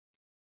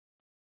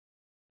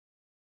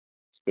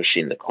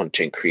 especially in the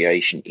content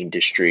creation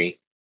industry?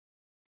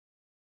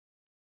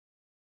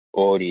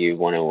 Or do you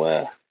want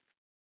to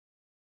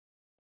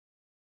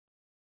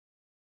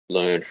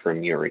learn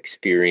from your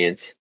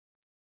experience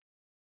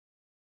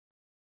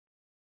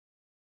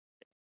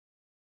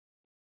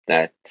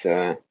that,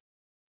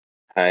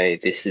 hey,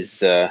 this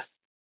is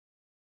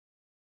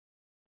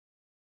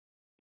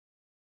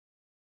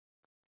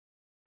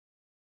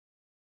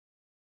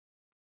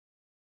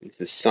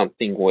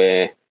something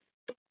where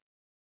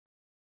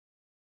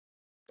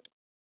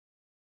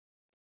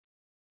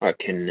I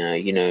can,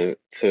 you know,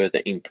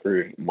 further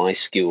improve my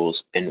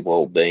skills and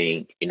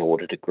well-being in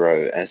order to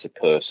grow as a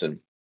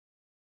person.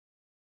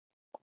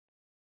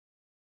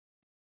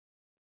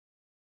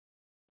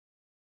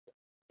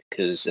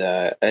 Because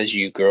as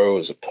you grow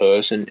as a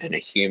person and a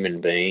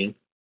human being,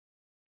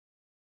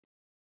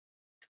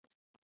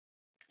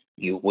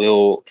 you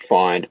will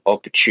find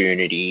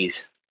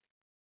opportunities,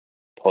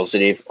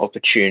 positive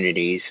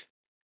opportunities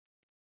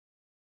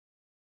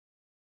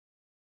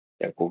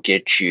that will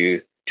get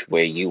you to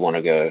where you want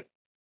to go.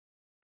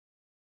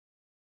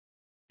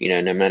 You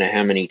know, no matter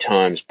how many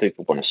times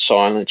people want to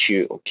silence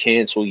you or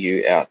cancel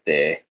you out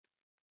there,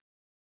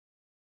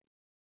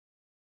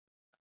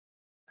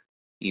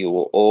 you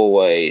will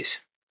always,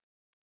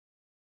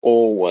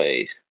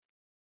 always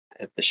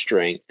have the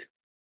strength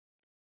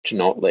to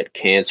not let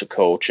cancel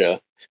culture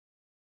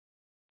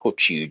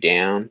put you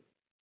down.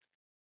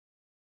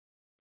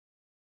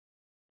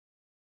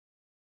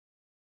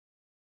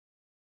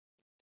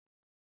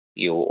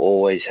 You'll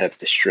always have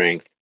the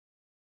strength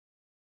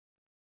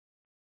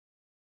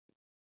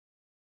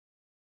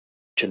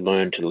to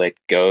learn to let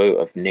go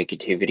of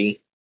negativity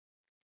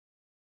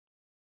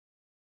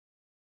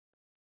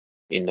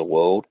in the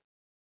world.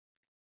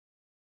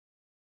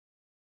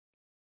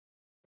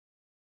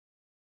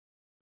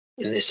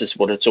 And this is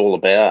what it's all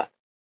about.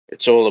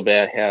 It's all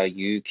about how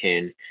you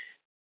can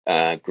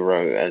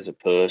grow as a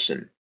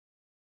person.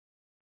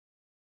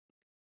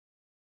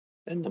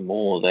 And the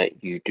more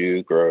that you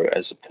do grow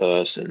as a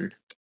person,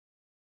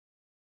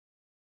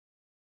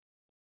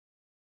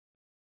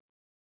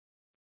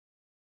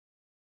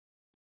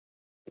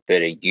 the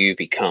better you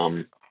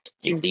become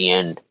in the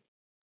end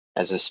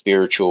as a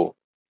spiritual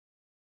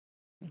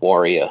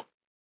warrior.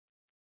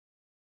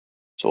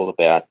 It's all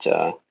about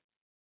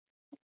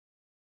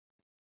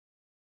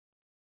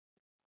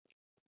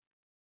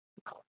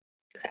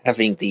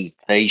having the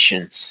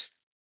patience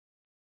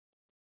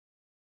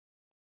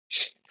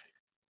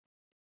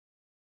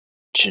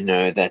to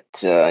know that,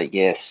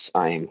 yes,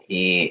 I am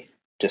here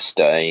to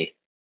stay.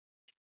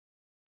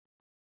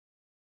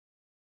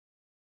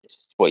 This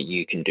is what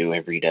you can do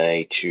every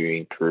day to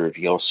improve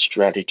your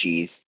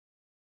strategies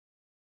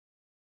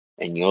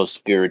and your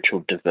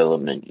spiritual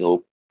development,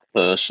 your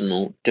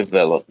personal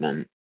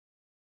development,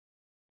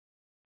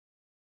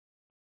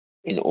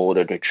 in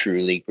order to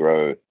truly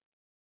grow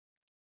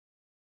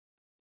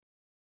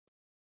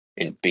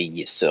and be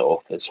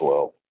yourself as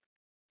well.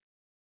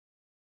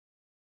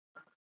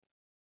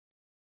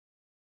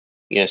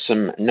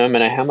 No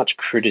matter how much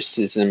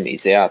criticism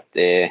is out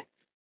there,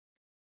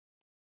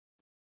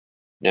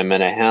 no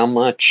matter how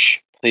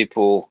much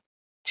people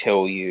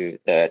tell you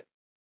that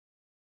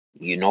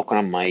you're not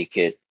going to make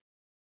it,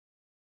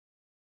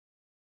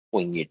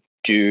 when you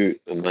do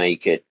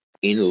make it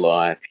in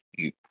life,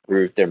 you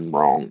prove them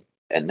wrong.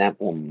 And that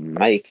will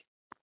make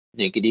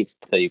negative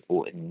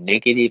people and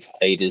negative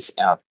haters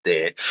out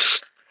there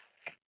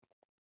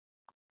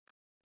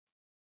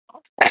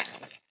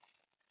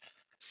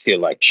feel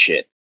like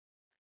shit.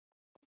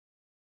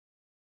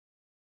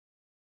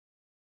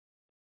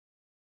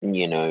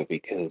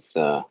 Because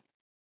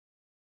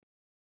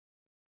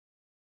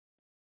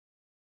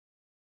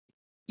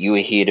you are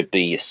here to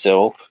be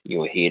yourself.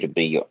 You are here to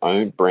be your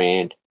own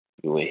brand.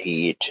 You are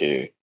here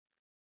to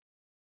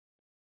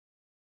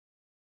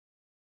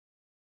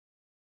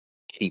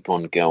keep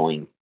on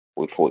going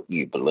with what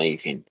you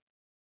believe in.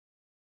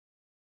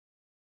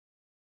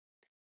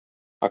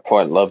 I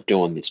quite love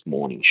doing this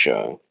morning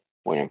show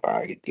whenever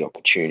I get the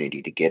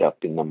opportunity to get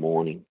up in the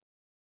morning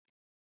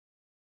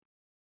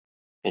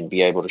and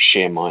be able to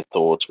share my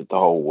thoughts with the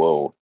whole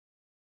world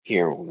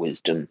here on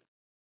Wisdom.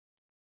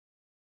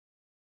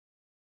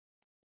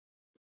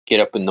 Get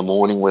up in the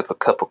morning with a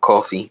cup of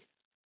coffee,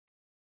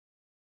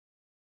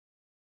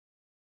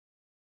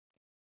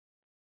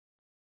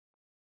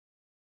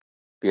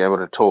 be able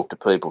to talk to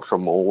people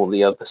from all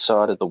the other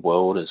side of the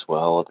world as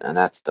well, and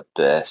that's the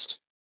best.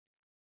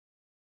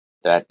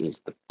 That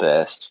is the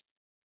best.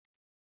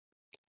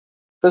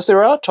 Because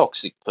there are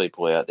toxic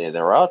people out there.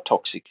 There are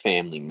toxic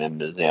family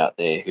members out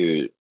there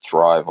who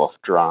thrive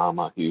off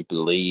drama, who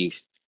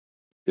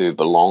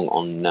belong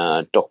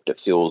on Dr.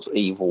 Phil's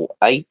Evil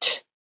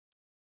 8.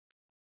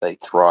 They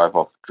thrive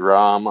off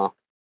drama.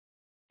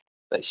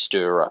 They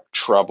stir up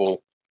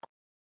trouble.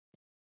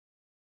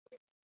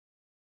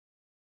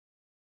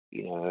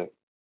 You know,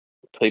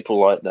 people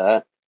like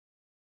that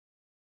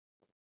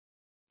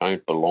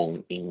don't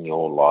belong in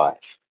your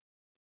life.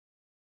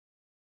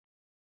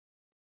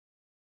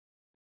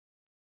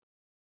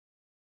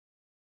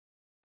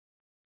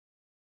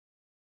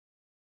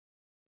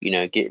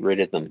 Get rid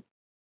of them.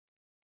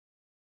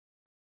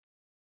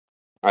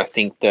 I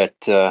think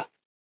that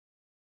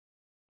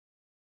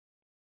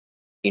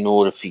in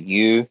order for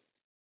you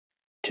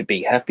to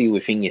be happy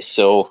within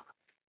yourself,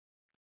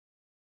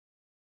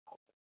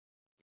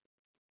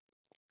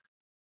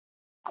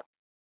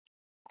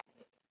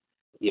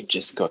 you've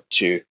just got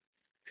to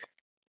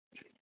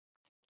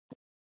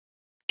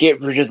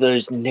get rid of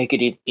those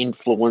negative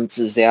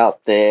influences out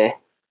there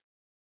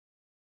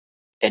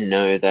and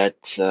know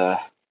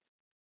that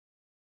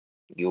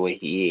you are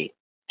here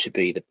to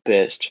be the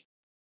best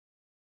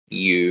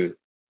you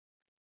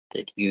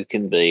that you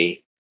can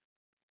be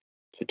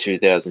for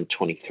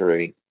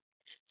 2023.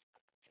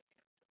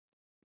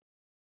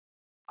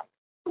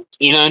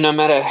 No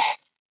matter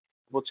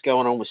what's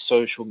going on with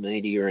social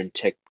media and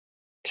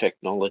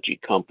technology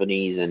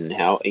companies and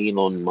how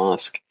Elon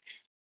Musk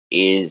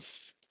is,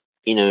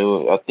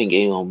 I think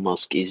Elon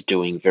Musk is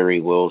doing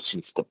very well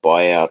since the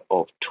buyout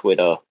of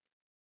Twitter.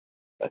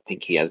 I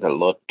think he has a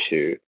lot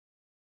to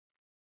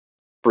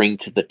bring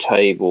to the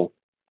table,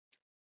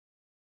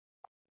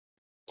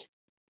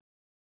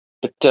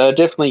 but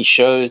definitely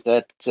shows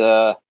that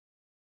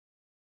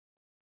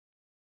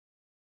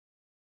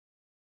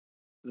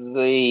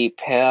the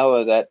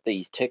power that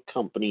these tech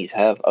companies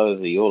have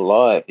over your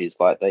life is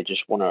like they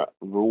just want to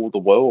rule the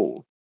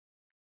world.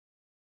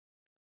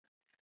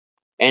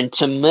 And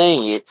to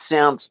me, it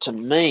sounds to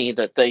me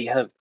that they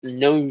have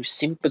no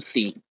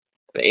sympathy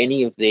for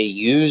any of their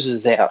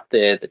users out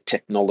there, the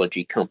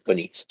technology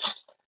companies.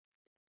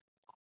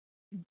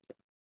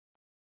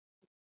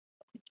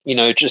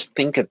 Just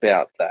think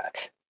about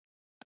that.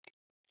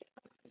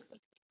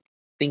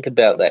 Think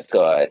about that,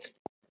 guys.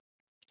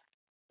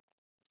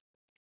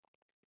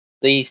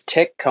 These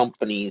tech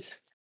companies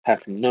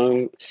have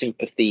no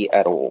sympathy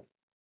at all.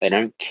 They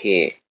don't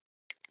care.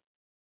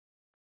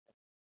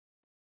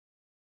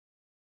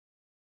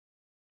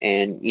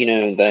 And,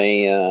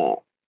 they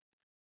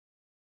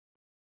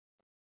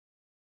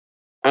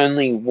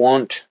only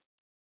want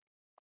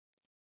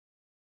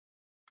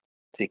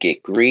to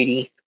get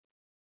greedy.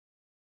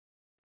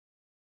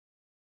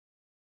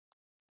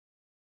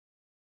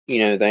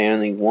 They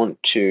only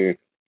want to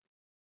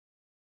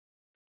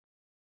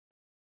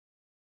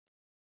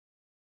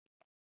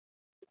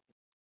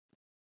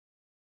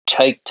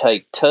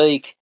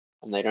take,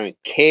 and they don't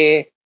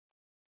care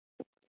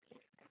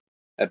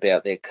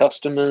about their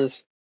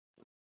customers,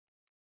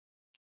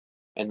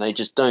 and they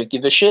just don't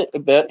give a shit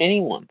about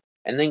anyone.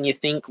 And then you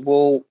think,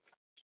 well,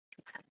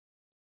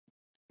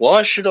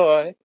 why should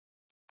I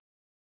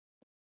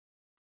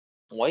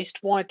waste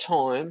my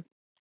time,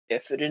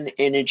 effort, and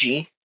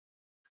energy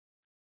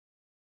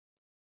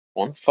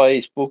on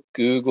Facebook,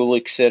 Google,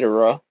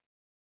 etc.,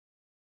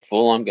 if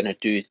all I'm going to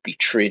do is be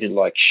treated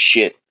like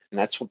shit? And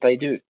that's what they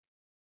do.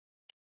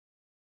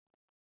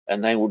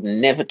 And they would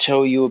never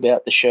tell you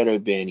about the shadow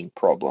banning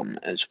problem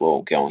as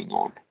well going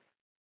on.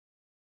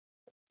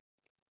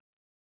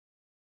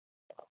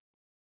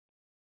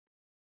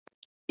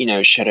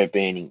 Shadow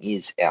banning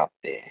is out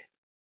there.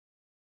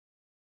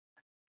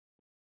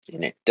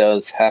 And it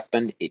does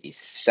happen. It is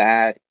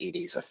sad. It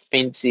is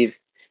offensive.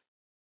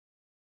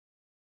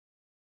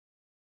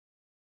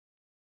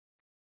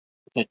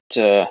 But,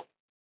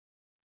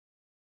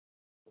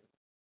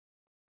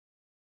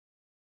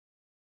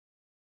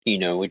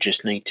 we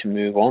just need to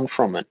move on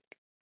from it.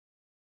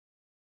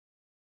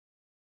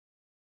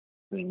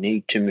 We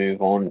need to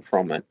move on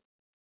from it,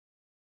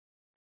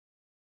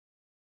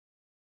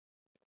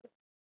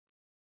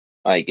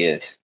 I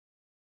guess.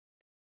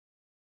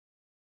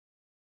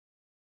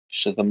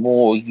 So the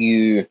more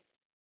you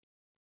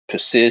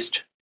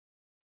persist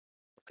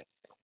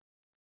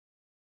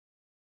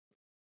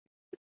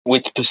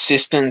with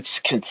persistence,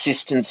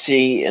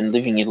 consistency, and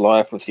living your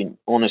life with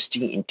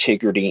honesty,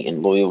 integrity,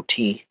 and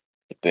loyalty,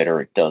 the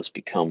better it does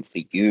become for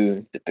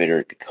you, the better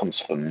it becomes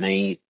for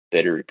me, the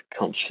better it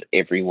becomes for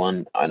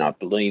everyone. And I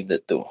believe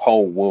that the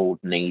whole world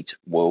needs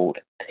world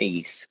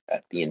peace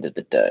at the end of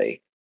the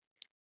day,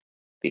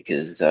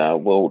 because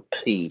world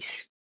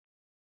peace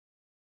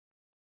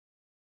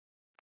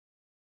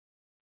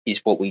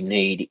is what we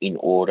need in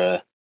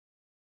order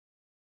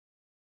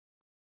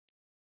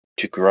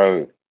to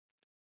grow,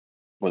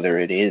 whether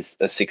it is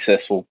a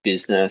successful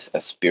business,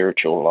 a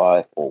spiritual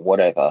life, or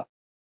whatever.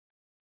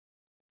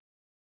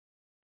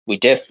 We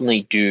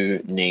definitely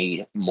do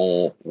need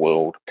more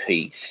world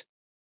peace,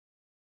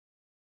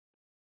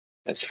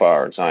 as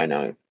far as I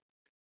know,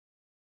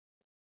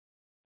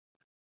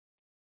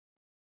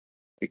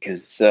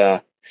 because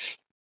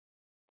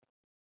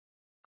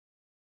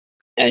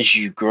as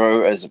you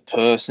grow as a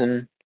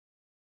person,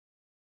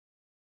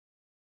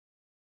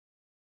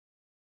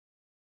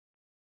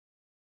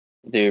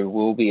 there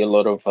will be a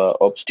lot of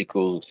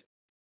obstacles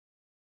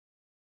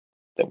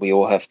that we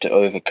all have to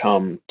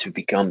overcome to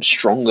become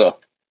stronger,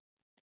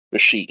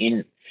 especially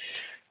in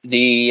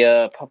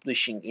the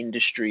publishing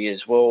industry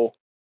as well.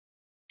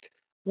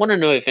 Want to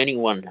know if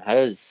anyone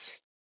has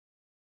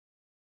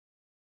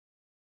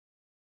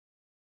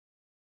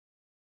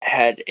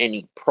had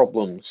any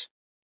problems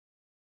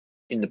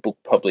in the book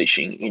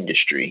publishing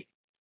industry.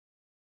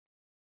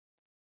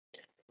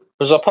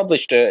 Because I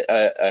published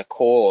a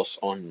course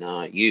on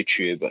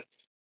YouTube,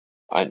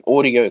 an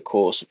audio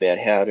course about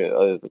how to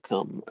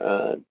overcome,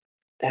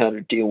 how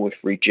to deal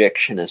with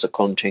rejection as a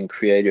content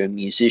creator and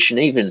musician.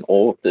 Even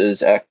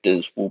authors,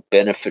 actors will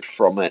benefit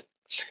from it.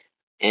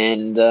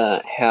 And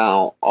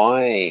how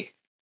I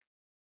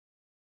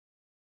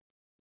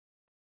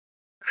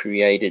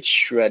created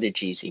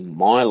strategies in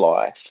my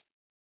life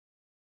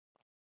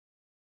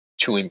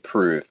to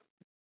improve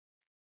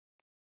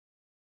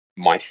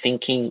my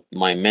thinking,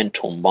 my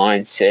mental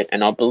mindset,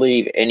 and I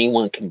believe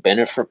anyone can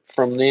benefit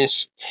from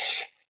this.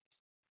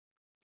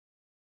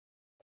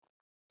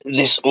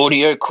 This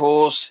audio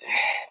course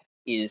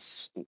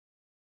is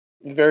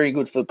very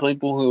good for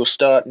people who are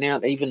starting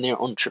out, even their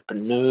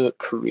entrepreneur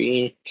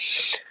career.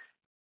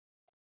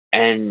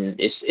 And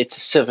it's a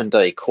 7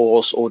 day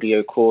course,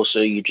 audio course,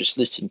 so you just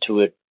listen to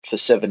it for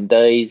 7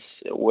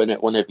 days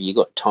whenever you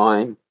got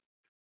time.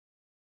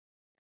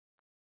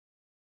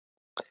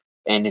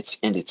 And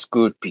it's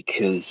good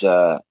because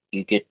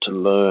you get to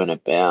learn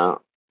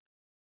about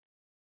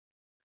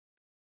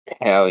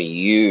how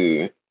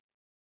you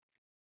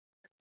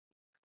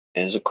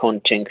as a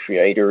content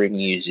creator and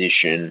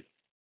musician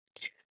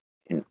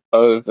can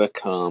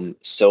overcome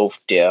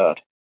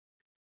self-doubt,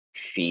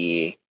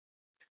 fear,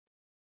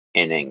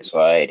 and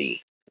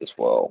anxiety as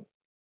well.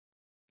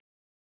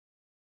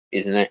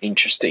 Isn't that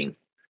interesting?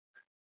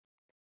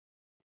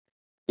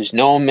 There's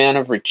no amount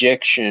of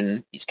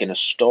rejection is going to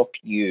stop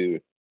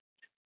you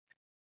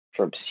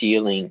from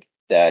sealing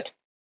that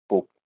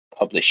book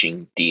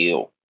publishing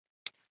deal,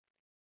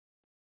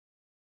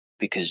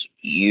 because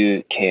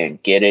you can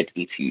get it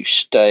if you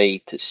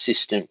stay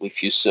persistent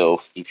with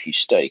yourself. If you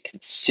stay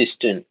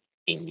consistent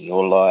in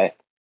your life,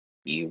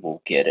 you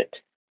will get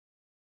it.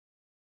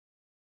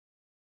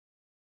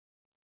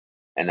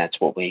 And that's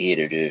what we're here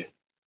to do.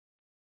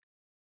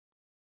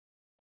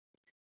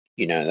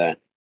 You know that.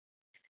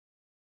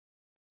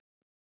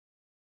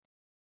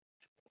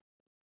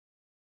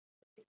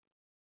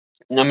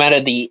 No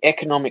matter the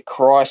economic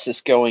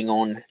crisis going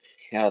on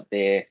out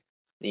there,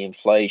 the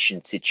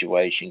inflation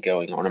situation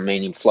going on, I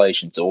mean,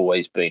 inflation's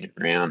always been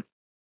around.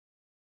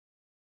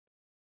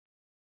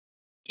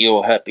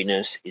 Your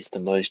happiness is the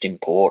most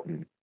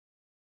important,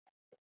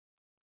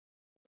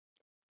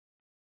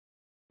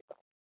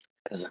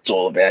 because it's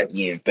all about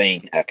you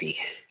being happy.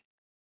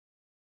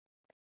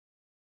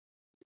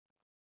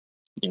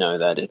 You know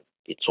that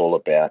it's all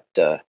about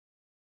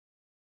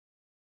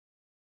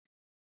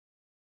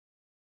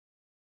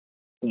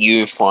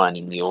you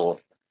finding your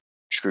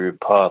true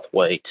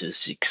pathway to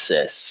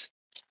success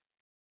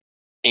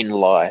in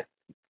life,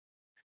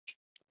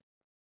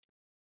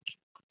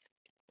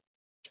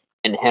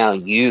 and how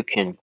you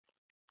can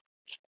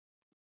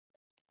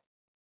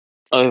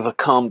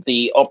overcome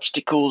the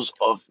obstacles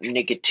of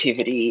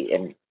negativity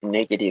and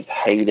negative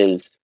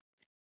haters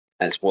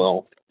as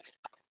well.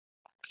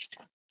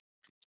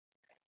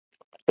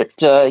 But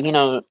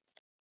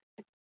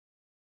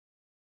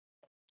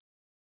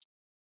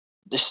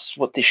this is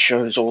what this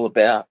show is all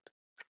about: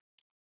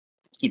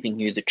 giving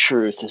you the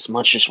truth as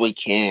much as we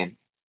can,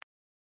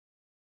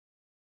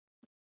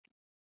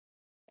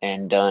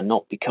 and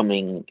not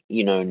becoming,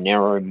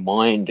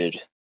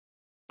 narrow-minded,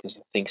 because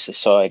I think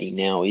society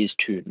now is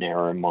too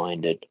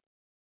narrow-minded.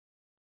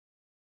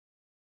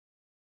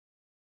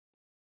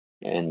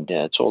 And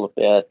it's all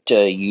about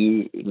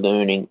you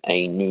learning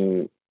a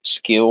new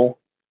skill,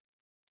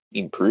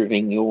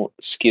 improving your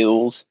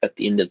skills at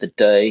the end of the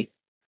day,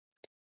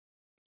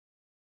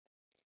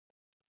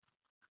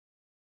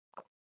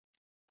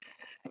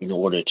 in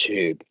order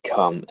to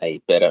become a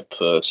better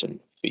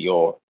person for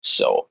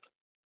yourself.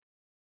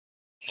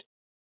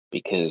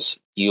 Because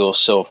your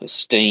self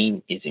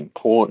esteem is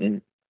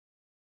important.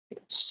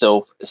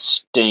 Self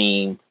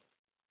esteem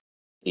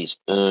is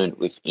earned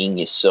within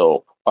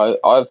yourself.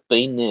 I've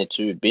been there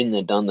too, been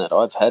there, done that.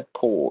 I've had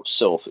poor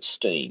self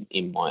esteem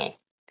in my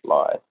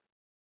life.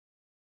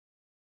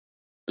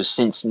 But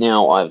since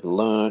now I've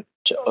learned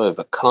to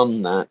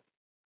overcome that,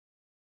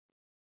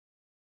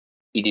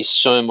 it is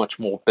so much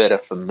more better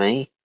for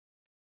me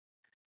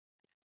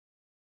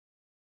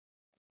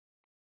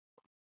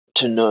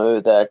to know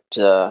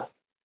that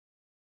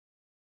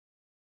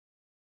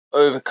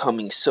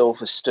overcoming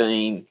self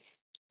esteem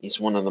is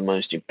one of the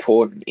most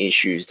important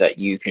issues that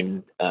you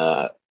can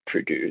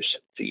produce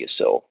for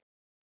yourself.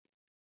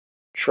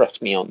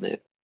 Trust me on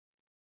that.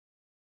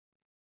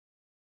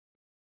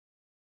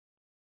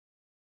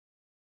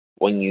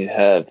 When you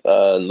have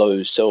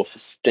low self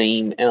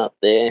esteem out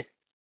there,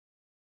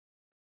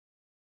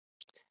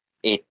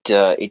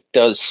 it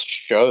does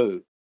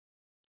show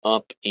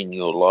up in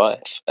your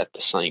life at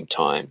the same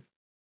time.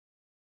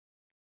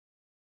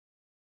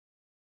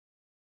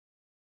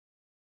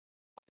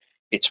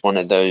 It's one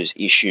of those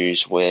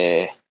issues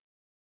where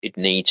it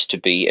needs to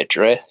be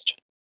addressed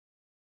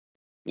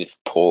with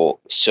poor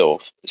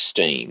self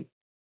esteem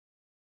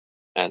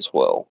as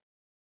well.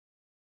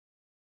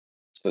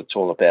 So it's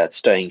all about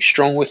staying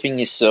strong within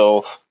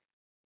yourself,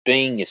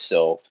 being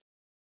yourself,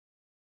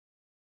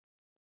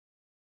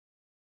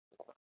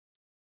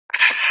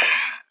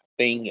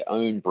 being your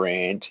own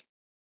brand,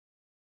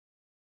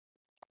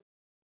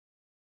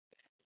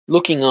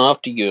 looking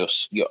after your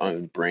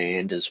own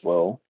brand as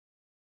well,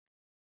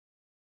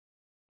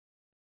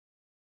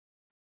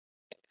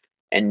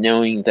 and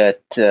knowing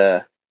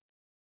that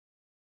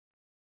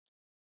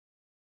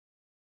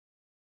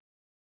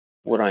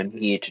what I'm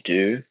here to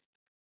do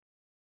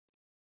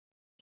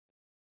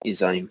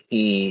is I'm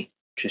here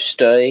to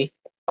stay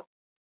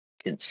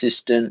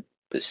consistent,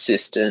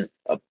 persistent,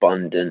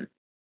 abundant,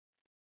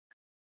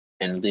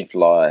 and live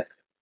life,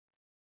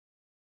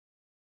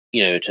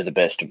 to the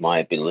best of my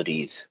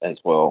abilities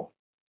as well.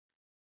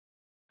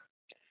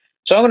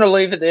 So I'm going to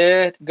leave it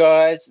there,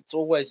 guys. It's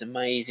always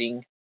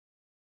amazing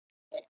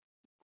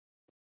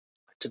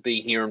to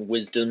be here in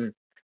Wisdom.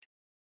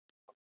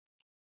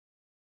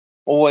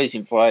 Always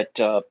invite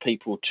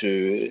people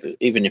to,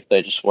 even if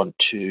they just want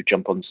to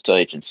jump on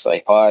stage and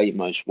say hi, you're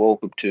most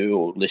welcome to,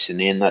 or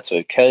listen in, that's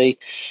okay.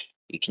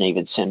 You can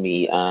even send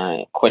me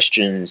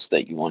questions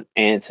that you want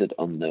answered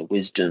on the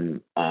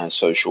Wisdom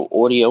social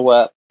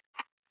audio app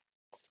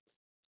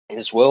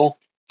as well.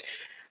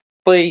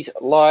 Please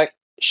like,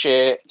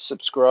 share,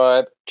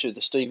 subscribe to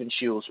the Stephen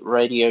Shields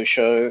radio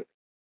show,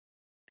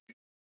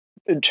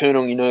 and turn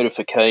on your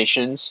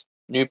notifications.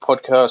 New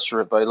podcasts are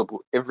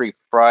available every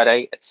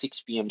Friday at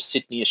 6 p.m.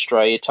 Sydney,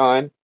 Australia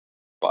time.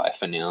 Bye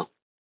for now.